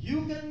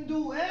 You can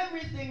do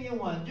everything you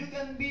want. You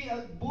can be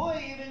a boy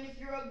even if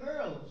you're a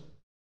girl.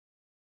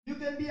 You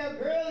can be a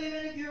girl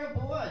even if you're a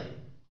boy.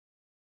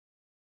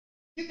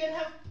 You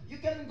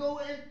can go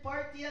and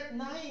party at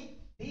night.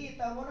 Di,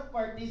 tamo na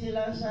party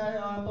sila sa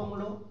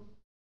Tonglo.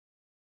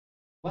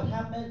 What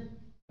happened?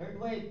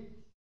 Third wave.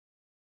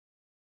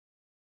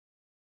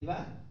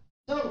 Diba?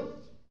 So,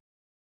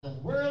 the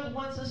world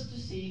wants us to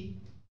see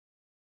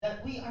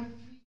that we are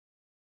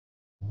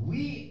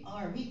free.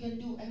 We can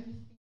do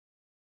everything.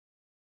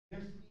 We're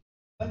free.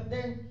 But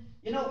then,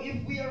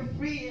 if we are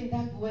free in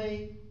that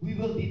way, we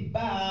will be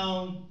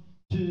bound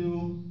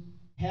to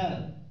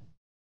hell.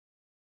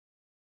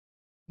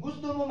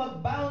 Gusto mo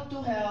mag-bound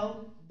to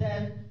hell,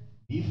 then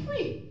be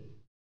free.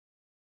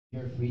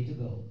 You're free to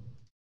go.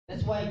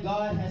 That's why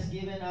God has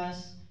given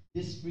us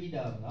this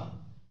freedom, no?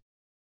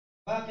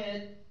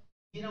 Bakit?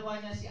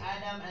 Ginawa niya si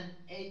Adam and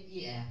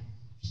Eva.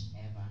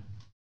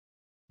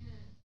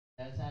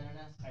 Dahil sa ano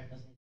na, sa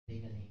cartos ni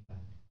Jay na iba.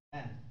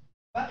 Yan.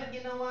 Bakit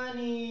ginawa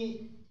ni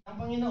ang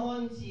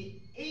Panginoon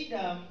si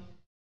Adam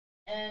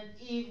and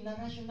Eve na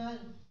rational?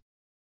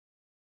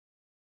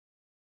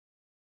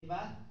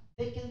 Diba?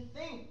 They can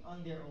think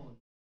on their own.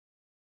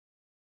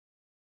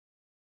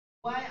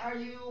 Why are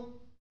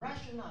you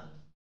rational?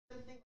 You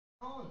can think on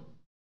your own.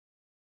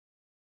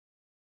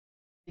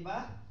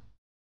 Diba?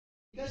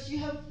 Because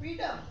you have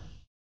freedom.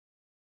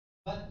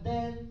 But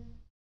then,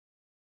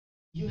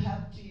 you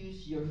have to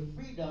use your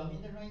freedom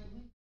in the right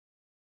way.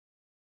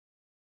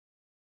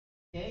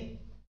 Okay?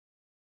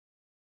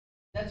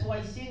 That's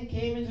why sin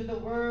came into the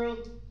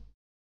world.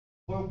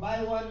 For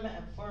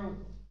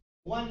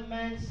one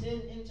man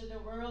sin into the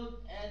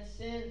world, and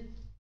sin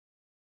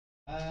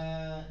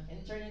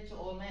entered into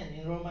all men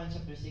in Romans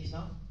chapter 6,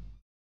 no?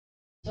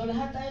 So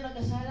lahat tayo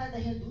nagkasala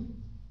dahil dun.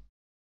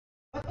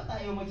 Ba't pa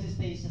tayo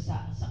magsistay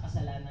sa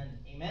kasalanan?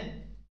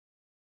 Amen?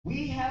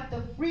 We have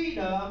the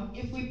freedom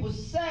if we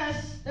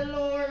possess the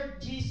Lord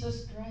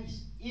Jesus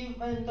Christ,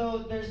 even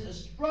though there's a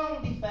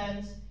strong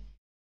defense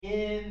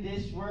in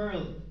this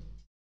world.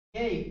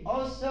 Okay,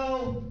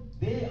 also,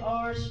 they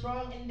are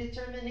strong in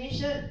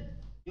determination.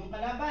 Yung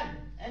kalaban,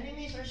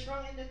 enemies are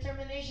strong in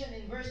determination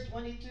in verse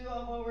 22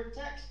 of our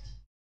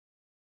text.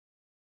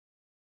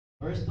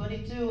 Verse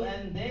 22,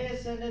 and they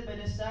ascended by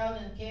the south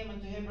and came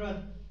unto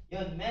Hebron.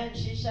 Yon, Men,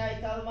 Shishai,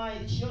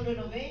 Talmai, the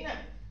children of Anak.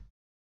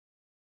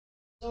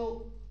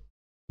 So,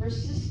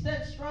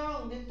 persistent,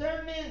 strong,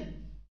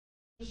 determined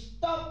to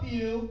stop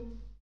you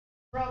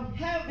from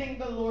having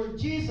the Lord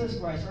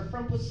Jesus Christ or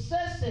from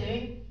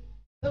possessing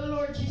the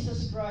Lord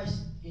Jesus Christ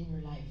in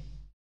your life.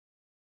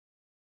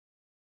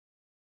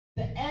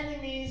 The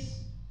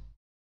enemy's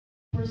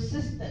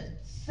persistent.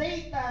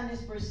 Satan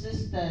is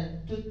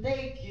persistent to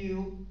take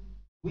you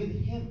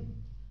with him.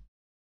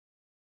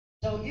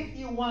 So if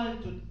you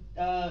want to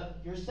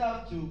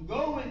yourself to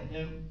go with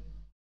him,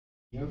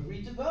 you're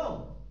free to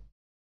go.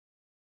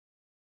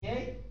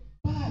 Okay?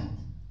 But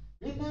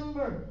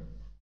remember,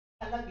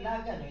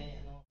 kalaglagan,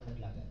 ano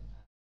kalaglagan?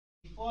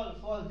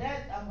 Fall,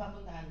 death ang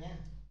papuntahan niya.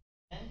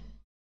 Okay?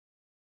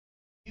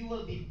 You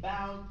will be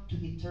bound to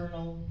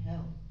eternal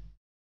hell.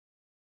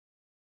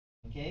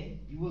 Okay?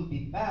 You will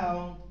be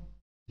bound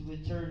to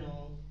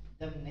eternal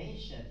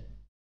damnation.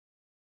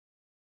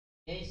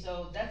 Okay,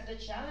 so that's the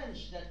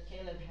challenge that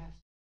Caleb has.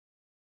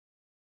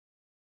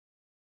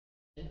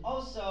 And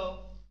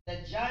also,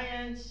 the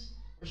giants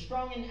were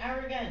strong in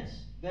arrogance,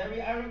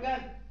 very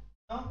arrogant.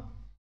 No?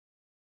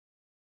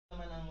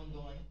 Naman ang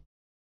mundo ngayon.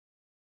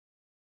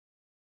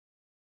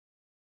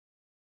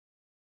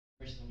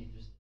 Verse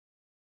 22.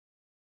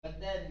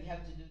 But then we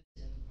have to do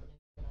this in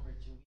number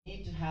 2. We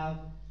need to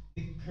have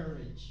the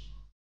courage.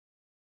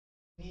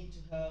 We need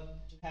to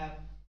have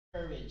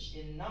courage.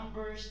 In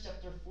Numbers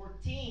chapter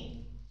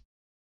 14,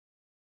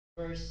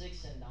 verse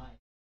 6 and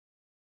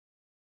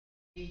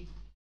 9.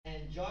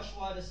 And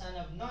Joshua the son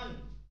of Nun,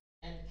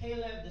 and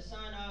Caleb the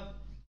son of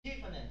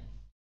Jephunneh,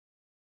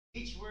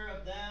 each were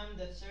of them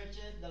that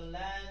searcheth the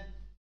land,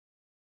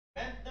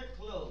 rent their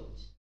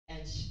clothes,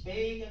 and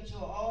spake unto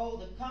all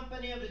the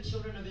company of the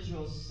children of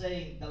Israel,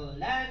 saying, The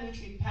land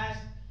which we passed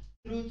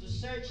through to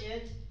search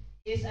it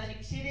is an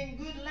exceeding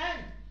good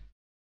land.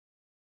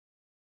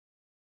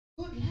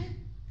 Good land.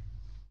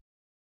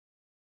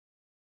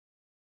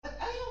 Ba't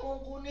ayaw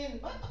mong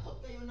kunin? Ba't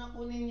takot kayo na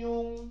kunin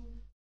yung...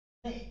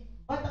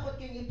 Ba't takot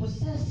kayong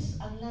i-possess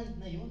ang land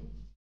na yun?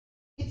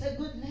 It's a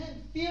good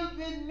land filled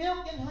with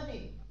milk and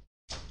honey.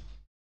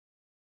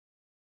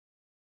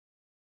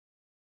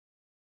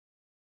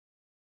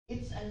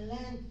 It's a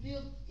land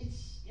filled,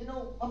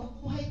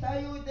 mabubuhay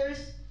tayo. There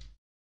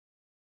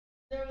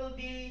will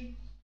be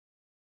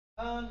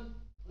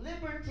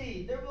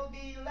liberty. There will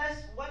be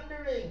less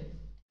wandering.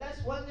 Less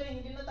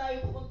wandering. Hindi na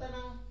tayo pupunta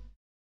ng,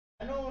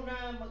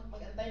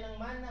 mag-antay ng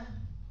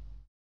mana.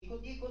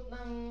 Ikot-ikot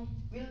ng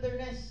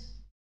wilderness.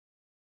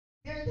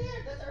 They're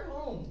there. That's our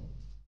home.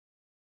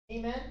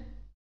 Amen?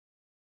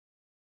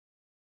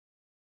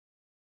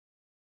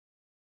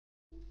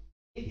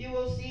 If you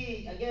will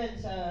see, again,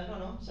 sa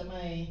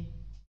may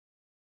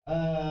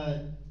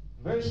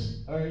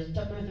verse, or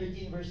chapter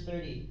 13, verse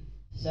 30,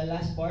 sa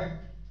last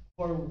part,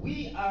 for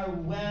we are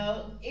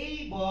well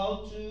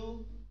able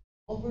to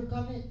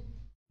overcome it.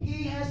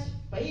 He has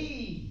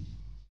faith,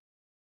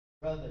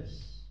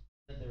 brothers,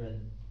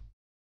 brethren.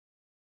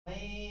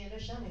 May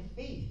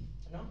faith,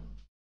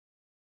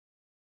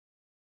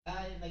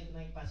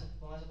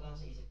 pumasok lang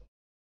sa isip ko.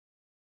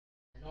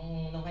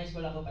 Nung high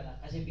school ako pala,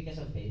 kasi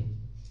because of faith,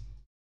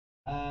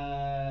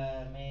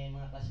 may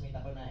mga classmate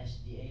ako na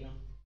SDA, no?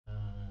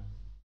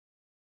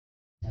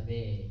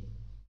 Sabi,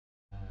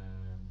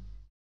 uh,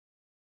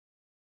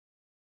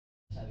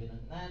 sabi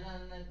nun,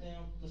 ito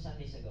yung 2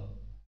 Sundays ago.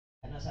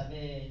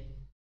 Sabi,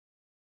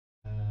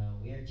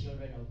 we are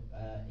children of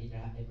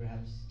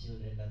Abraham's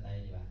children na tayo,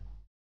 di ba?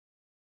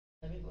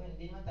 Sabi ko,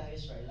 hindi naman tayo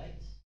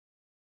Israelites.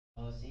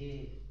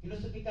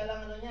 Philosophical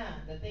lang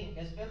niya, dating.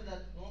 Kasi pero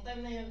nung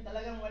time na yun,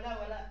 talagang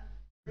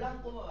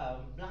blank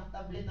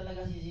tablet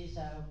talaga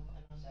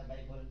sa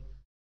Bible.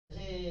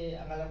 Kasi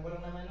ang alam ko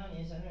lang naman nun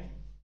is ano eh.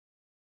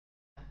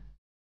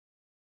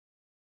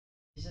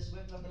 Jesus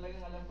Swift lang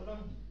talagang alam ko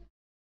nun.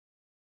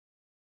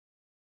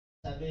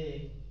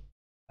 Sabi,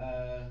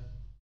 uh,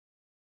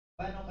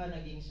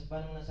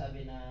 paano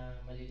nasabi na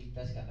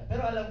maliligtas ka?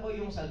 Pero alam ko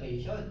yung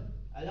salvation.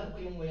 Alam ko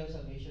yung way of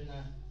salvation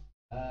na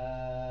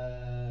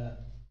uh,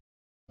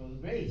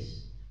 through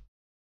grace.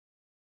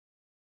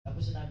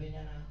 Tapos sinabi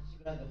niya na,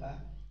 sigurado ka?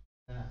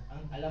 Na,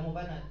 alam mo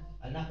ba na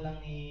anak lang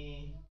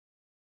ni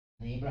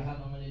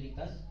Abraham ang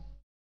maliligtas?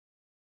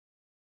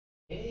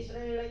 Eh,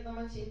 Israelite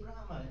naman si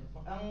Abraham.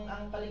 Ah.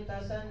 Ang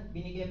kaligtasan,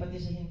 binigay pati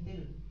sa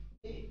hintil.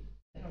 Eh,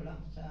 ano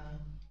lang,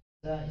 sa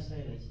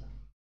Israelites lang.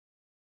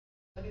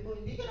 Sabi ko,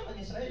 hindi ka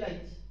naman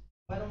Israelites.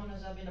 Paano mo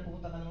nasabi na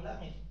pupunta ka ng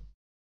langit?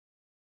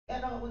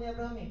 Kaya anak ako ni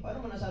Abraham eh. Paano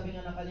mo nasabi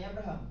nga anak ka ni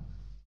Abraham?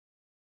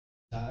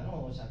 Sa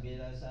ano,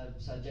 sabi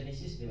sa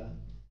Genesis, di ba?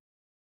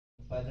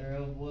 Father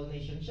of all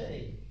nations siya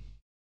eh.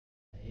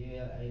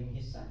 I'm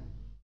his son.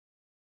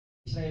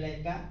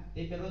 Israelite ka?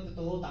 Eh, pero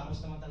totoo,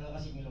 tamos naman talaga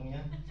kasi yung ilong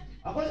niya.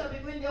 Ako sabi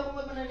ko, hindi ako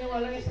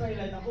mananiwala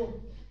Israelite ako.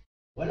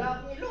 Wala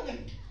akong ilong eh.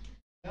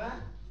 Di ba?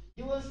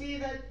 You will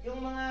see that yung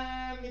mga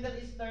Middle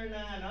Eastern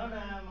na ano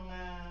na mga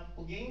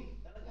puging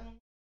talagang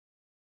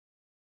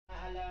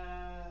ala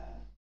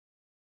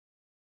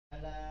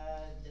ala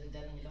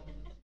dyan ng ilong.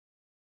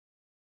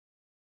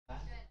 Ha?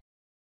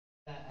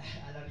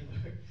 Ala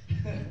river.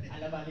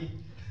 Ala valley.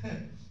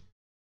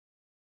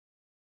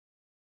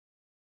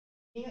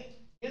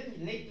 Yun,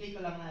 lately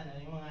ko lang na ano,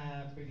 yung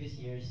mga previous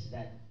years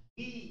that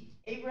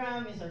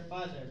Abraham is our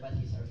father, but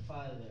he's our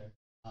father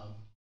of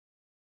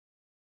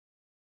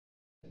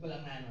ko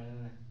lang na ano,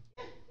 na,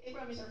 yeah,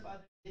 Abraham is our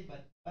father,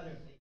 but father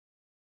of faith.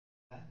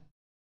 Huh?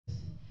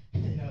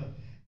 You know,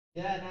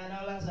 yeah, na ano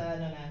lang sa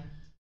ano na,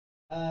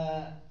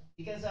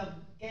 because of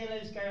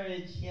Caleb's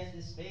courage, he has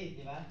this faith,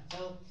 di ba?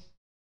 So,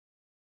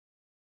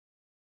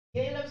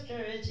 Caleb's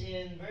courage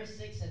in verse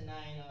 6 and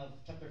 9 of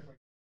chapter 14,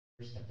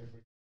 verse chapter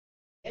 14.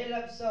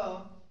 Caleb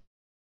saw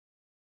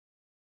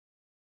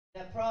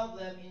the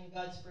problem in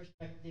God's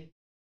perspective,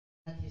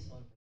 not his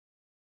own perspective.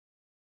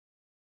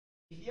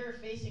 If you're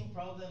facing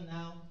problem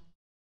now,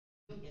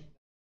 look at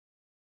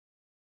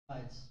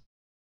God's.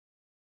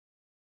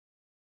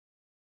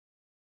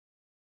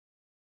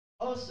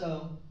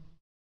 Also,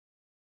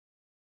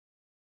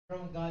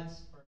 from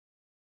God's purpose.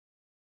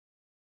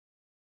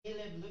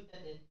 Caleb looked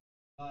at it,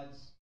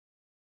 God's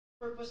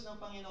purpose ng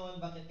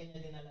Panginoon, bakit kanya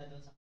dinala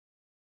doon sa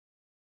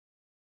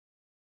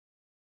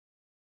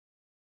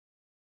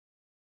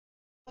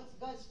what's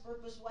God's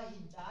purpose why he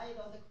died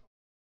on the cross?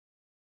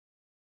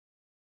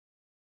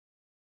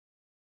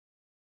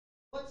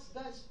 What's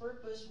God's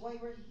purpose why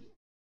we're here?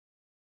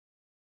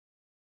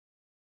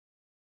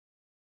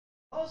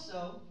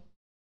 Also,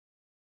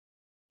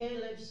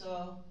 Caleb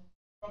saw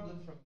problem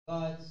from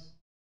God's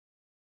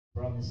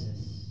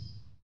promises.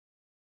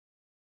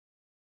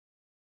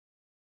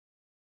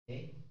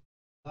 Okay?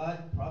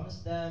 God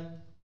promised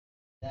them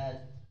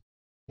that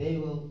they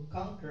will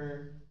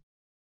conquer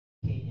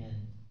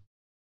Canaan.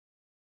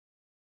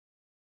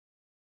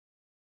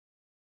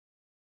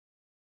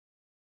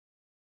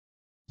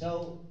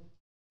 So,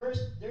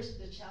 first, there's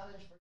the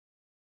challenge for,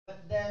 but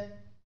then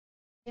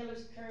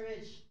Caleb's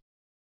courage.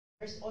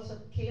 There's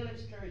also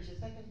Caleb's courage. The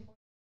second point,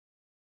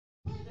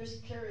 why there's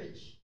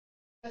courage?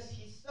 Because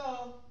he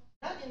saw,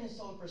 not in his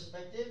own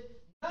perspective,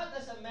 not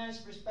as a man's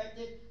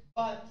perspective,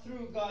 but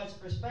through God's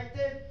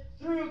perspective,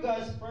 through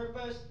God's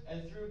purpose,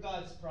 and through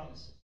God's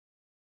promises.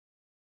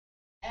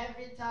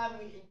 Every time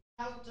we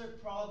encounter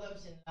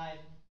problems in life,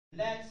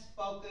 let's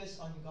focus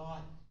on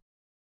God.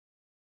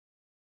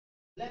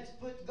 Let's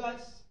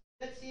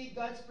see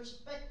God's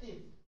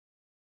perspective,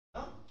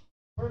 no?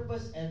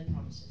 Purpose and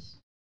promises.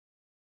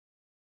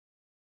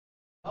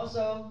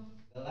 Also,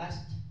 the last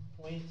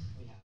point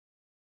we have,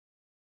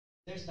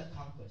 there's the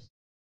conquest.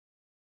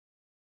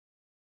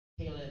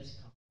 Caleb's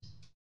conquest.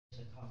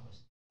 The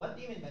conquest. What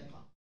do you mean by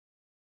conquest?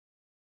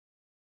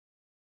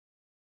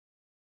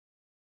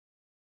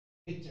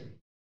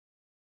 Victory.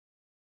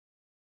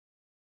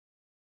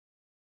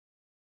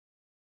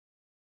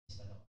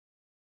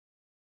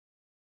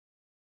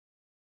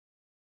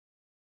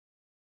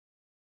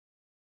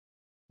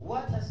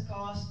 What has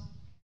caused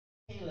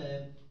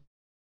Caleb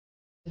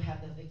to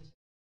have the victory?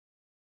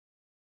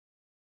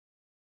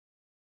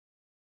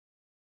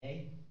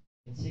 Okay?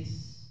 In 6.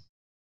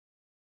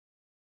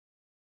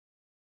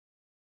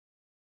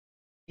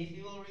 If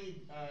you will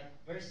read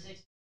verse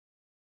 6,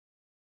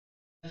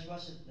 Joshua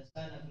the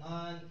son of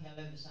Nun,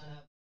 Caleb the son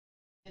of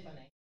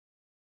Tiphany,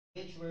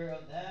 which were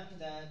of them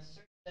that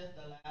searcheth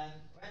the land,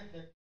 rent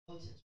their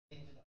clothes and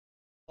spring to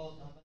the old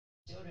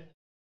children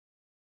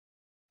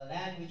of the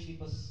land which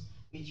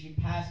we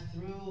passed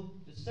through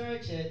to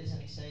search it is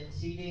an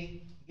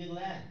exceeding good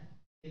land.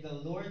 If the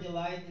Lord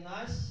delight in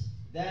us,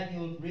 then he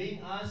will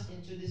bring us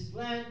into this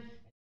land and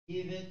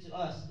give it to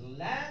us,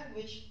 land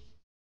which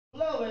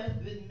floweth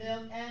with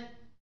milk and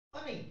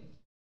honey.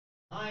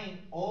 9.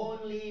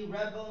 Only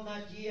rebel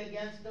not ye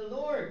against the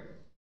Lord.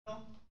 No,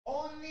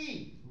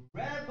 only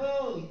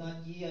rebel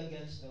not ye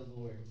against the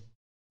Lord.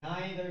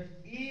 Neither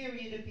fear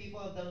ye the people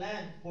of the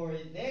land, for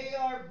they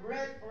are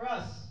bread for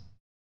us.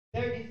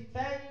 Their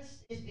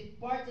defense is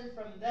departed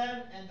from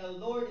them, and the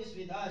Lord is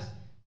with us.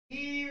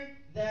 Fear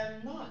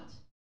them not.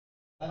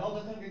 But all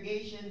the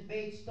congregation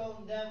bade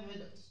stone them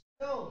with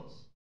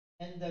stones.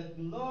 And the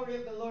glory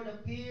of the Lord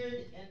appeared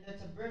in the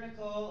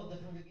tabernacle of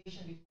the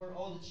congregation before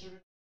all the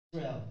children of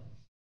Israel.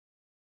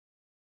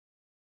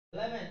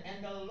 11.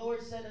 And the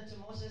Lord said unto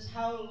Moses,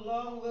 how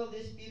long will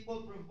this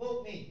people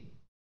provoke me?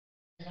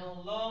 And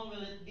how long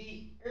will it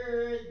be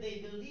ere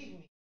they believe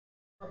me?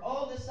 For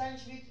all the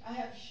signs which I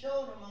have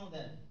shown among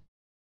them,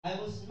 I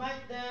will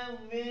smite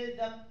them with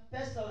the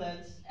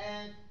pestilence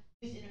and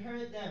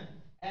disinherit them,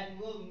 and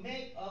will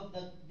make of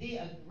thee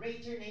a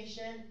greater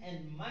nation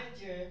and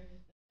mightier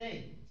than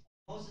they.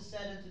 Moses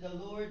said unto the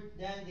Lord,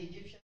 then the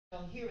Egyptians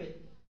shall hear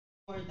it,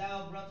 for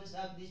thou broughtest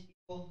up these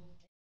people,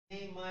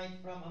 they might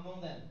from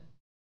among them.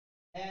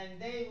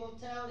 And they will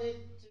tell it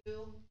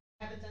to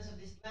inhabitants of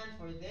this land,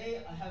 for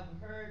they have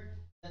heard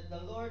that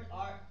the Lord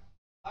art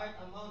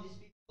among these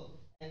people,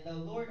 and the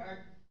Lord art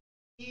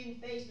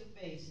seen face to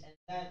face, and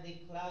that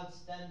the cloud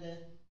standeth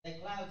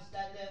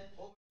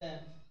over them,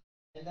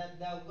 and that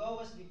thou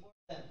goest before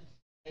them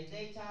by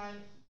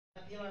daytime,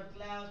 a pillar of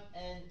cloud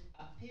and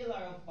a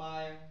pillar of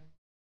fire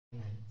at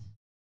night.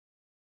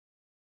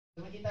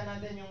 So makita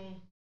natin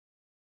yung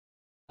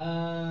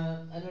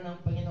ano ng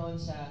Panginoon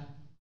sa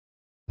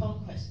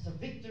conquest, sa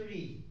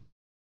victory,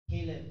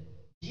 Caleb.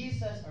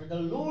 Jesus or the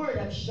Lord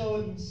have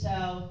shown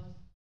himself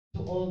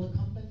to all the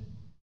company.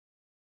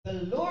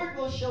 The Lord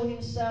will show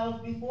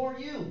himself before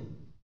you.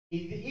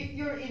 If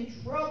you're in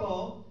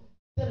trouble,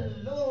 the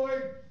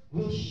Lord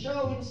will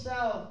show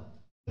himself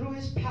through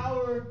his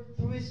power,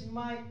 through his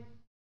might,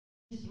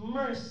 his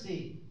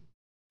mercy.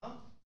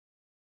 Huh?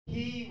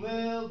 He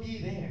will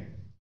be there.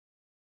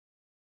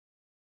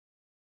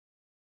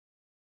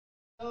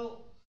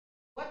 So,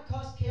 what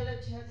caused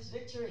Caleb to have this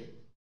victory?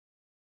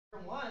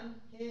 For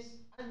one, his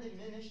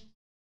undiminished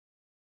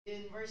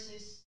in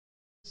verses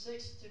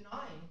 6 to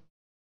 9.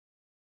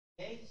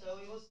 Okay, so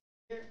he was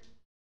here.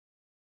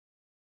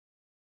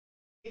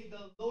 If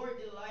the Lord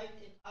delight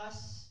in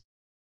us,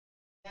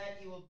 that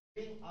he will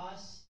bring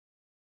us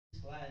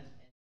his land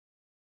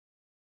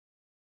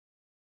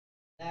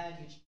and land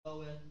which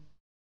floweth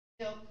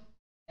milk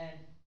and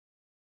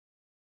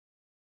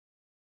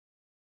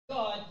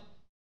God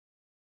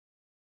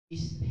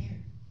is there.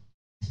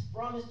 He's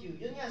promised you.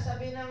 Yun nga,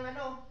 sabi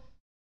ng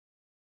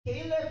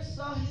Caleb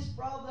saw his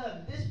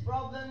problem. This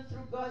problem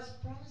through God's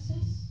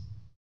promises.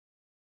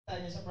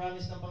 Sabi niya sa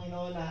promise ng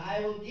Panginoon na,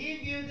 I will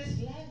give you this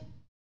land.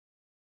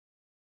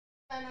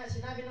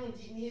 Sinabi ng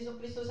ni Jesus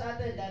Cristo sa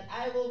atin that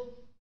I will,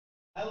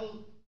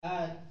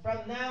 from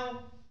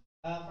now,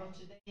 from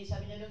today,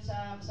 sabi niya dun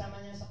sa kasama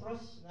niya sa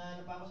cross, na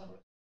ano pa ako sa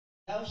cross,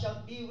 thou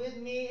shalt be with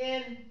me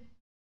in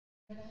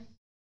paradise.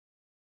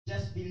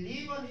 Just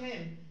believe on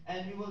Him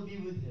and you will be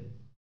with Him.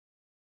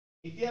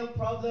 If you have a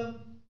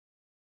problem,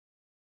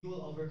 you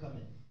will overcome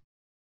it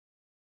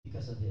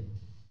because of Him.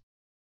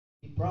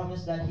 He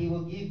promised that He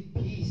will give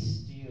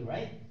peace to you,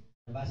 right?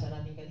 Nabasa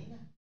natin kanina.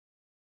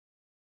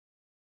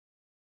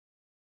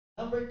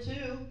 Number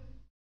two,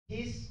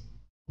 His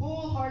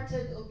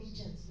wholehearted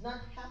obedience,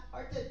 not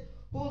half-hearted.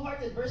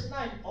 Wholehearted, verse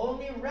 9,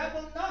 only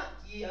rebel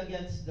not ye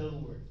against the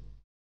Lord.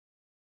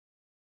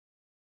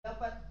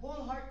 Dapat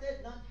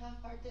wholehearted, not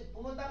half-hearted.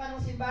 Pumunta ka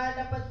ng simbahan,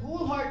 dapat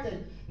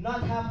wholehearted,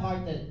 not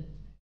half-hearted.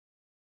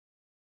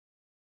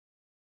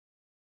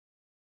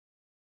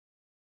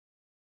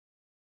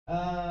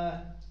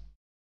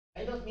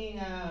 I don't mean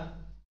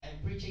I'm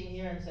preaching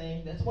here. I'm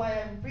saying that's why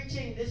I'm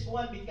preaching this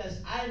one because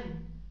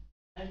I'm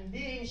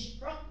being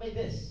struck by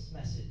this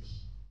message.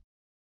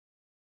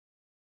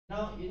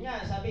 No, yun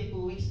nga, sabi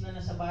 2 weeks na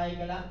nasa bahay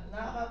ka lang,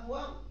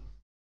 nakakabuwang.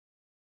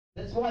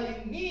 That's why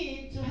you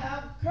need to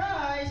have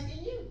Christ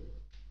in you.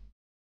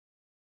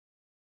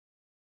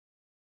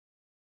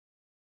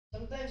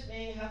 Sometimes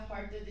may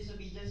half-hearted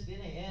disobedience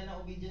din eh. Eh,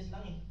 na obedience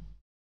lang eh.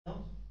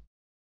 No?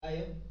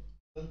 Tayo.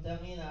 Don't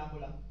tell me na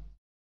ako lang.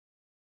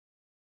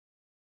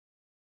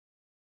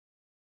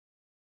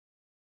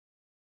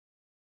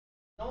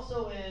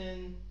 Also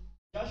in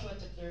Joshua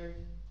chapter,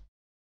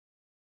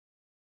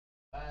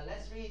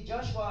 let's read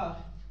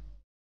Joshua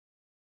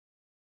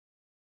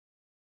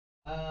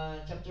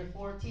chapter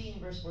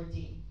 14, verse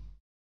 14.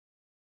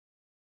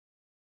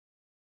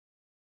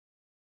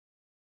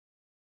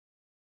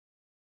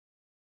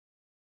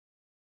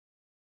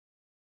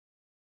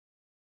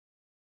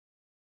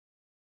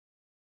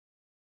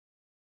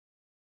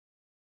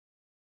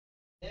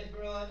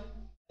 Hebron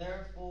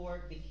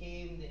therefore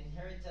became the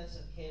inheritance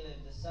of Caleb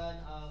the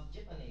son of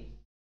Jephunneh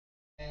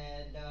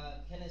and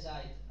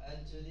Kenizzite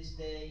unto this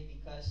day,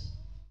 because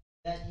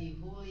that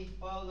he wholly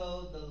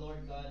followed the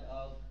Lord God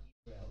of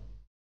Israel.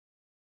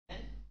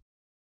 And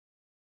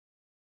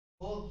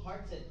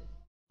wholehearted,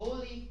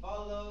 wholly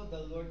follow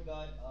the Lord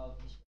God of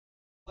Israel.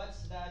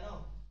 What's the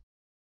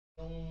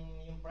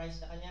yung price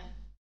na kanya?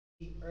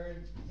 He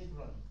earned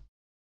Hebron.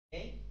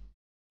 Okay?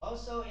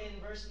 Also in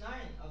verse 9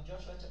 of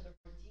Joshua chapter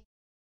 14.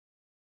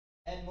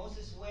 And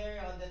Moses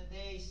sware on that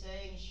day,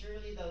 saying,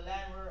 Surely the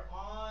land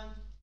whereon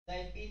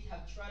thy feet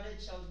have trodden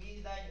shall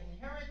be thine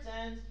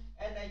inheritance,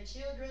 and thy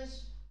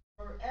children's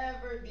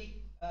forever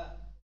be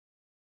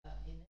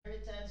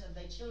inheritance of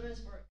thy children's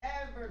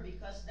forever,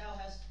 because thou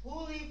hast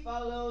fully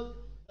followed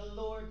the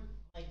Lord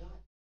my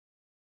God.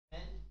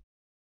 Amen.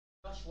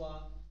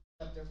 Joshua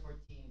chapter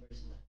 14,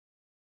 verse 9.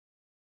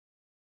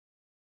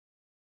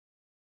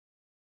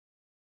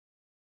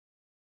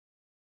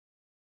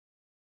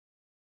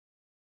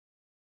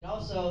 And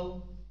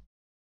also,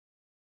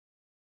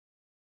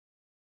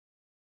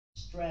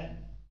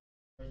 strength,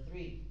 number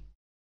 3.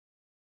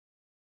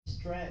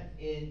 Strength.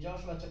 In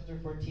Joshua chapter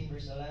 14,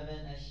 verse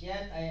 11, as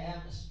yet I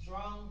am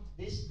strong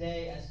this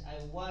day as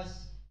I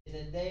was in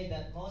the day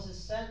that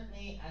Moses sent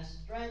me, as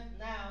strength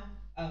now,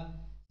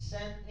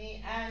 sent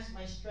me as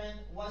my strength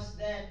was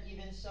then,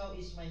 even so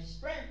is my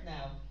strength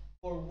now,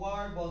 for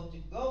war both to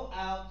go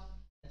out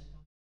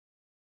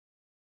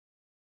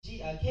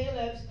and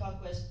Caleb's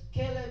conquest,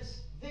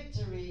 Caleb's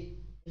victory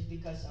is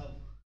because of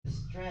the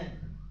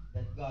strength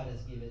that God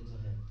has given to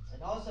him.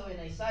 And also in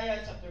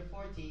Isaiah chapter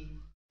 40,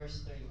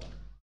 verse 31.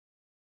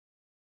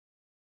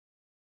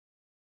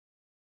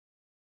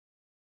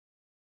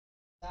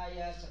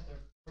 Isaiah chapter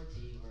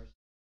 40, verse.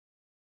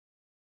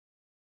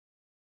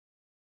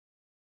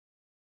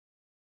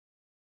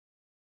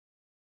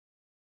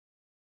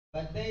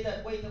 But they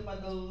that wait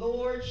upon the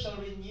Lord shall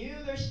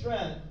renew their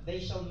strength. They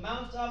shall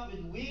mount up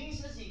with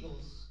wings as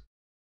eagles.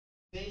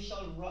 They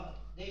shall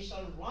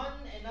run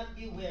and not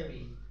be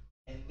weary,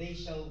 and they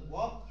shall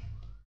walk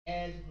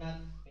and not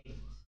faint.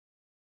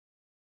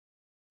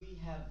 We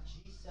have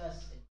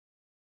Jesus.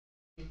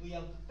 If we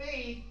have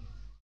faith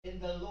in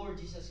the Lord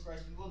Jesus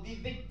Christ, we will be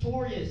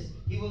victorious.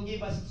 He will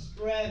give us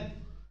strength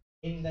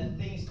in the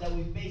things that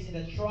we face, in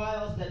the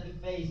trials that we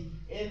face,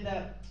 in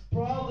the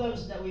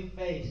problems that we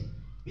face,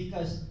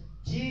 because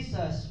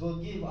Jesus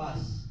will give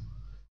us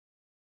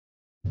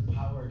the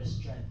power, the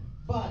strength.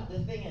 But the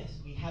thing is,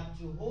 we have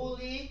to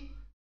wholly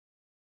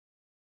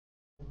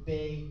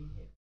obey Him.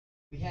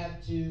 We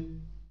have to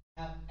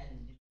have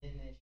an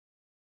diminished.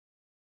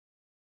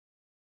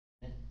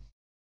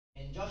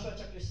 In Joshua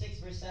chapter 6,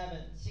 verse 7,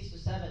 6 to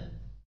 7,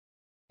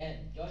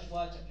 and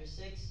Joshua chapter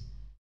 6,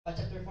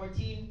 chapter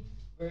 14,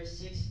 verse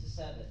 6 to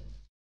 7.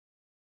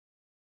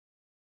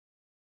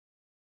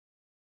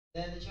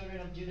 Then the children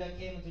of Judah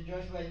came unto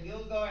Joshua in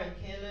Gilgal, and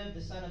Caleb,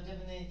 the son of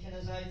Jephunneh the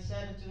Kenizzite,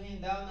 said unto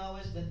him, Thou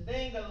knowest the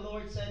thing the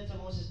Lord said to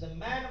Moses, the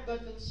man of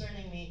God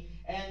concerning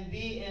me, and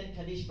thee in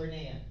Kadesh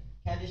Barnea.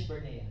 Kadesh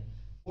Barnea.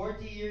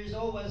 40 years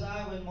old was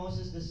I when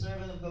Moses, the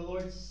servant of the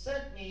Lord,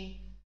 sent me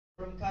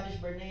from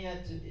Kadesh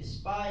Barnea to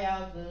spy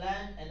out the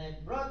land, and I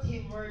brought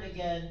him word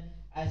again,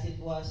 as it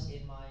was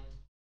in my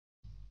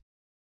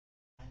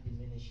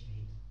undiminished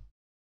faith.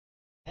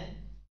 And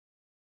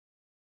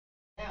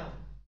now,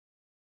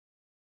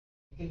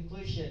 in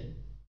conclusion,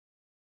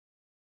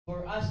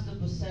 for us to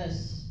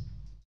possess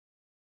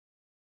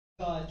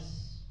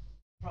God's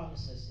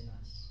promises in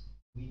us,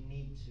 we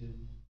need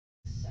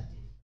to accept it.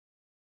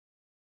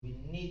 We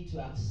need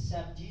to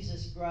accept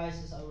Jesus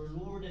Christ as our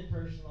Lord and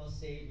personal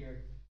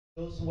Savior.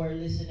 Those who are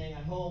listening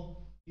at home,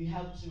 you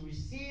have to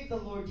receive the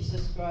Lord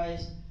Jesus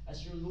Christ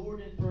as your Lord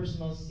and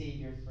personal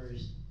Savior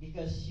first,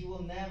 because you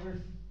will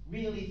never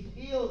really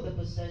feel the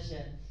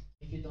possession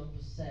if you don't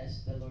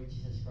possess the Lord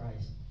Jesus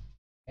Christ.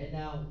 And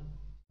now,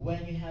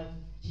 when you have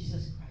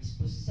Jesus Christ,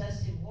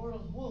 possess Him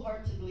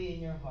wholeheartedly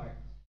in your heart.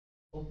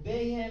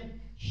 Obey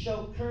Him,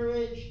 show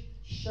courage,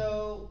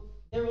 show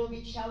there will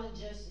be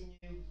challenges in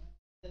you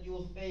that you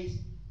will face,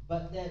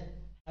 but then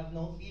have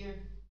no fear,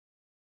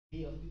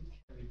 be of good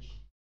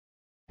courage,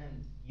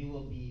 and you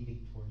will be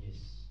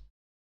victorious.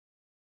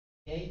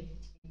 Okay?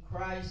 In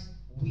Christ,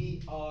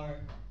 we are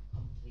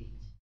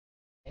complete.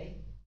 Okay?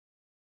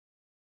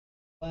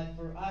 But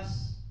for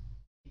us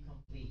to be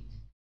complete,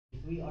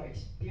 if we are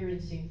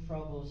experiencing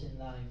troubles in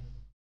life,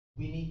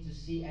 we need to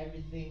see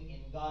everything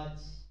in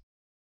God's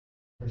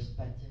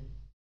perspective,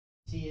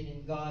 see it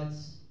in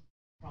God's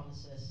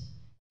promises,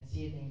 and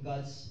see it in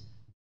God's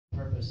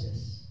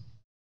purposes.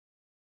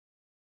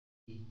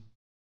 We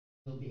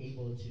will be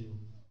able to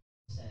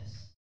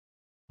possess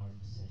our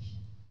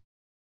possession.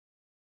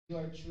 If you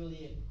are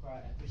truly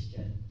a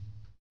Christian,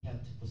 you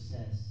have to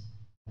possess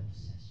the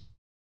possession.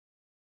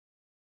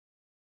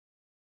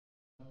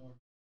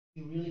 If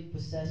you really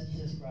possess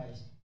Jesus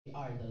Christ, we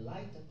are the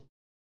light of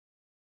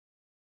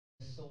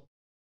the soul.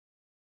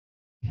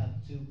 You have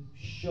to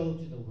show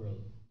to the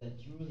world that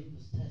you really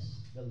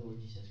possess the Lord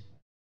Jesus Christ.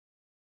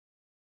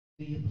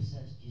 Do you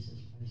possess Jesus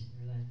Christ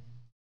in your life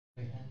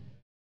right now?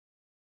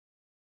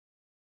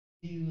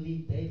 Do you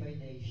live day by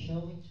day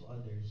showing to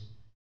others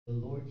the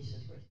Lord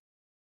Jesus Christ?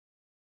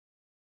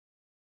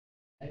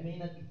 I may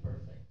not be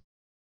perfect.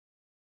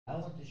 I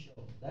want to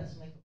show. That's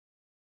my.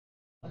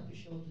 I want to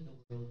show to the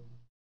world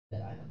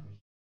that I'm a Christian.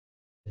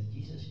 That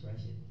Jesus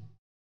Christ in me.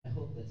 I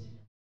hope that's in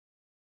your.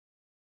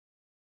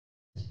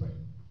 Let's pray.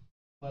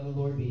 Father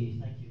Lord, we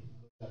thank you,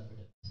 God, for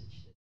the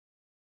message.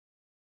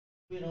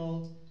 You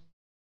know,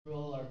 Through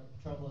all our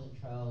troubles and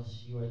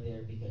trials, you are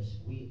there because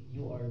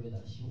you are with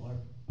us. You are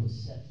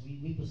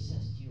we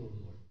possessed you, O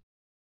Lord.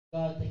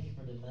 God, thank you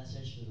for the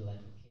message for the life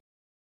of King.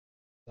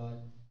 God,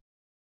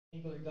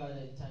 thank you, Lord God,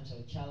 that in times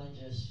of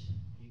challenges,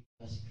 you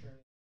give us courage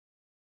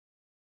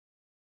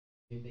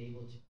to be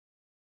able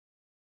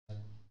to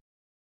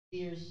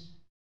tears.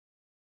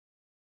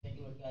 Thank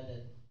you, Lord God,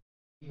 that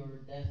your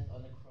death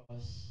on the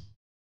cross,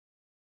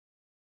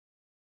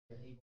 you're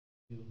able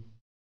to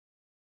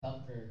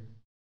conquer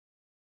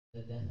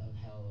the death of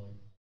hell, Lord.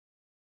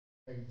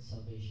 Your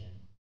salvation,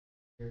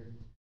 your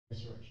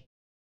resurrection.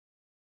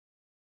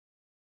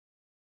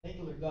 Thank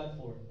you, Lord God,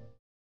 for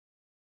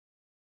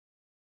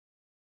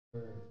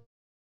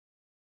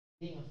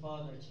being a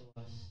father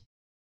to us,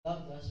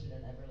 loved us with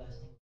an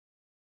everlasting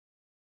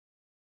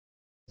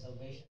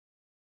salvation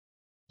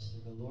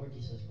through the Lord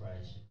Jesus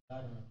Christ, who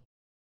died on a cross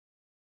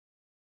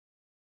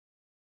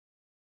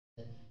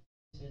that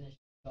is finished.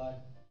 God,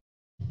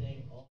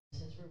 thing all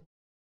since we're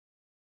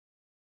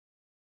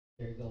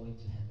going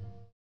to heaven.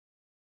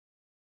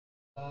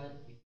 God,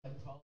 if you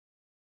have problems,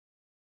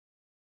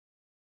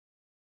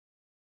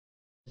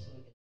 just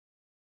look at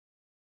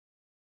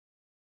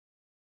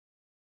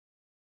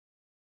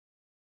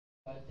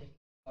God. Thank you,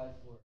 God,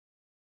 for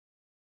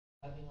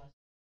having us,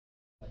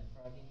 but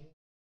for having you,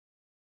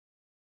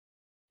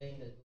 saying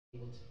that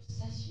we're able to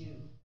possess you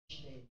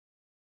each day.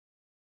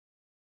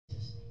 In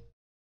Jesus' name.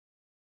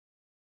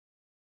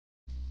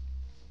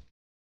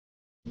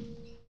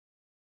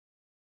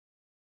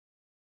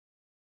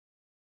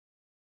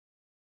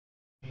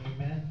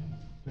 Amen.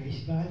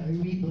 Praise God. Are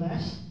we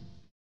blessed?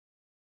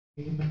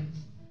 Amen.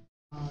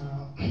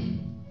 Uh,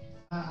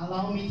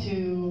 allow me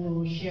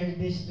to share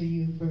this to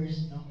you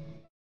first, no?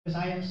 Because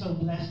I am so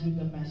blessed with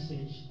the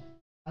message.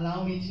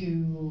 Allow me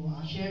to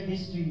share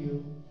this to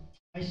you.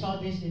 I saw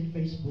this in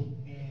Facebook,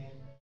 and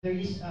there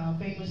is a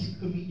famous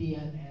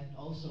comedian and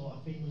also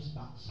a famous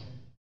boxer.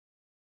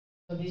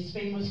 So this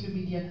famous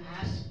comedian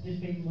asked the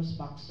famous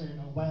boxer,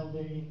 no, while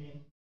they're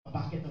in a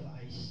bucket of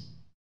ice.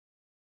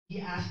 He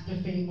asked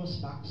the famous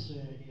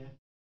boxer, yeah,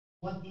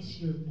 what is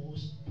your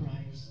most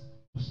prized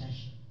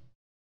possession?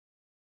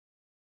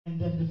 And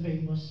then the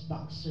famous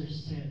boxer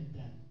said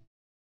that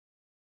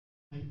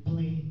my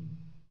plane,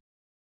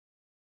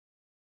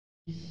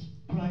 his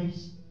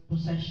prized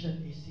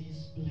possession is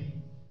his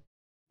plane.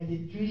 And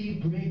it really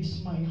breaks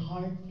my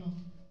heart, no,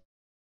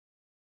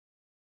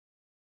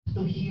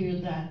 to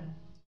hear that.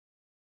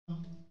 No?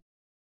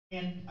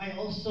 And I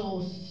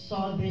also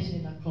saw this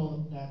in a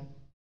quote that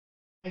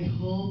I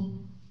hope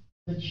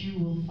that you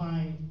will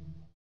find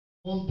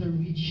all the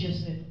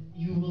riches and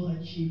you will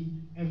achieve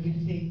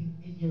everything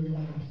in your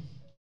life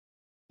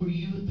for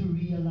you to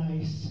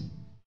realize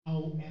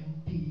how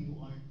empty you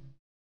are.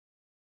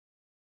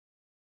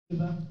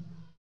 Diba?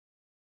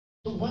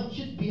 So what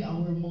should be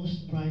our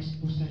most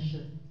prized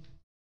possession?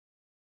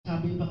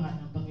 Sabi pa nga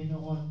ng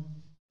Panginoon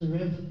sa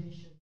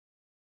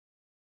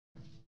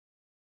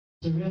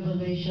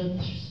Revelation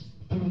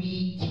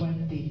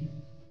 3:20.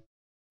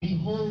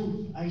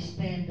 Behold, I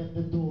stand at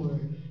the door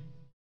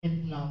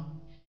and knock.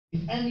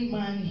 If any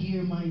man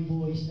hear my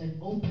voice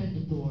and open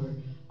the door,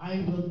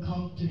 I will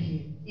come to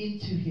him,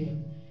 into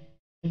him,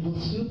 and will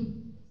sup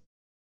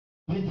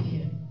with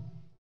him,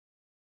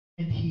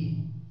 and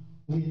he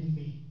with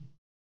me.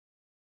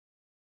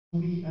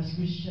 We as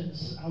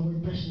Christians, our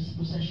precious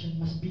possession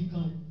must be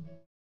God,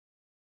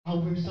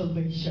 our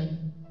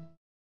salvation.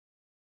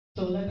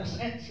 So let us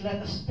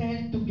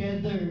stand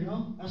together,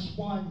 no, as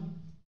one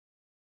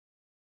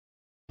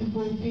to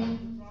fulfill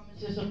the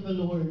promises of the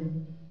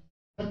Lord.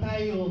 Na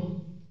tayo,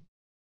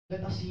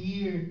 let us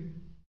hear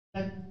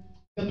that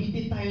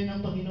gamitin tayo ng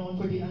Panginoon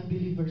for the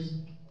unbelievers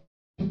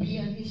to be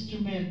an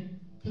instrument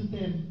to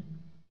them,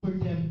 for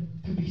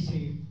them to be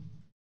saved.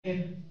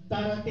 And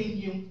darating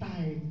yung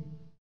time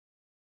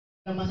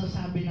na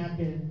masasabi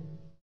natin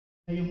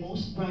na yung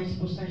most prized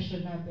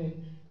possession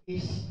natin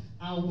is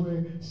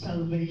our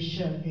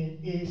salvation.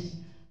 It is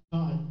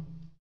God.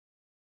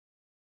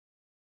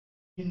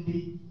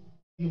 Hindi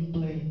yung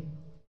plane.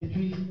 It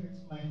really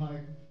hurts my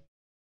heart,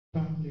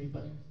 frankly,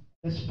 but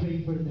let's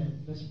pray for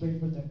them. Let's pray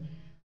for them.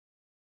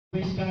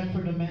 Praise God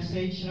for the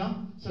message,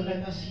 no? So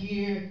let us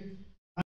hear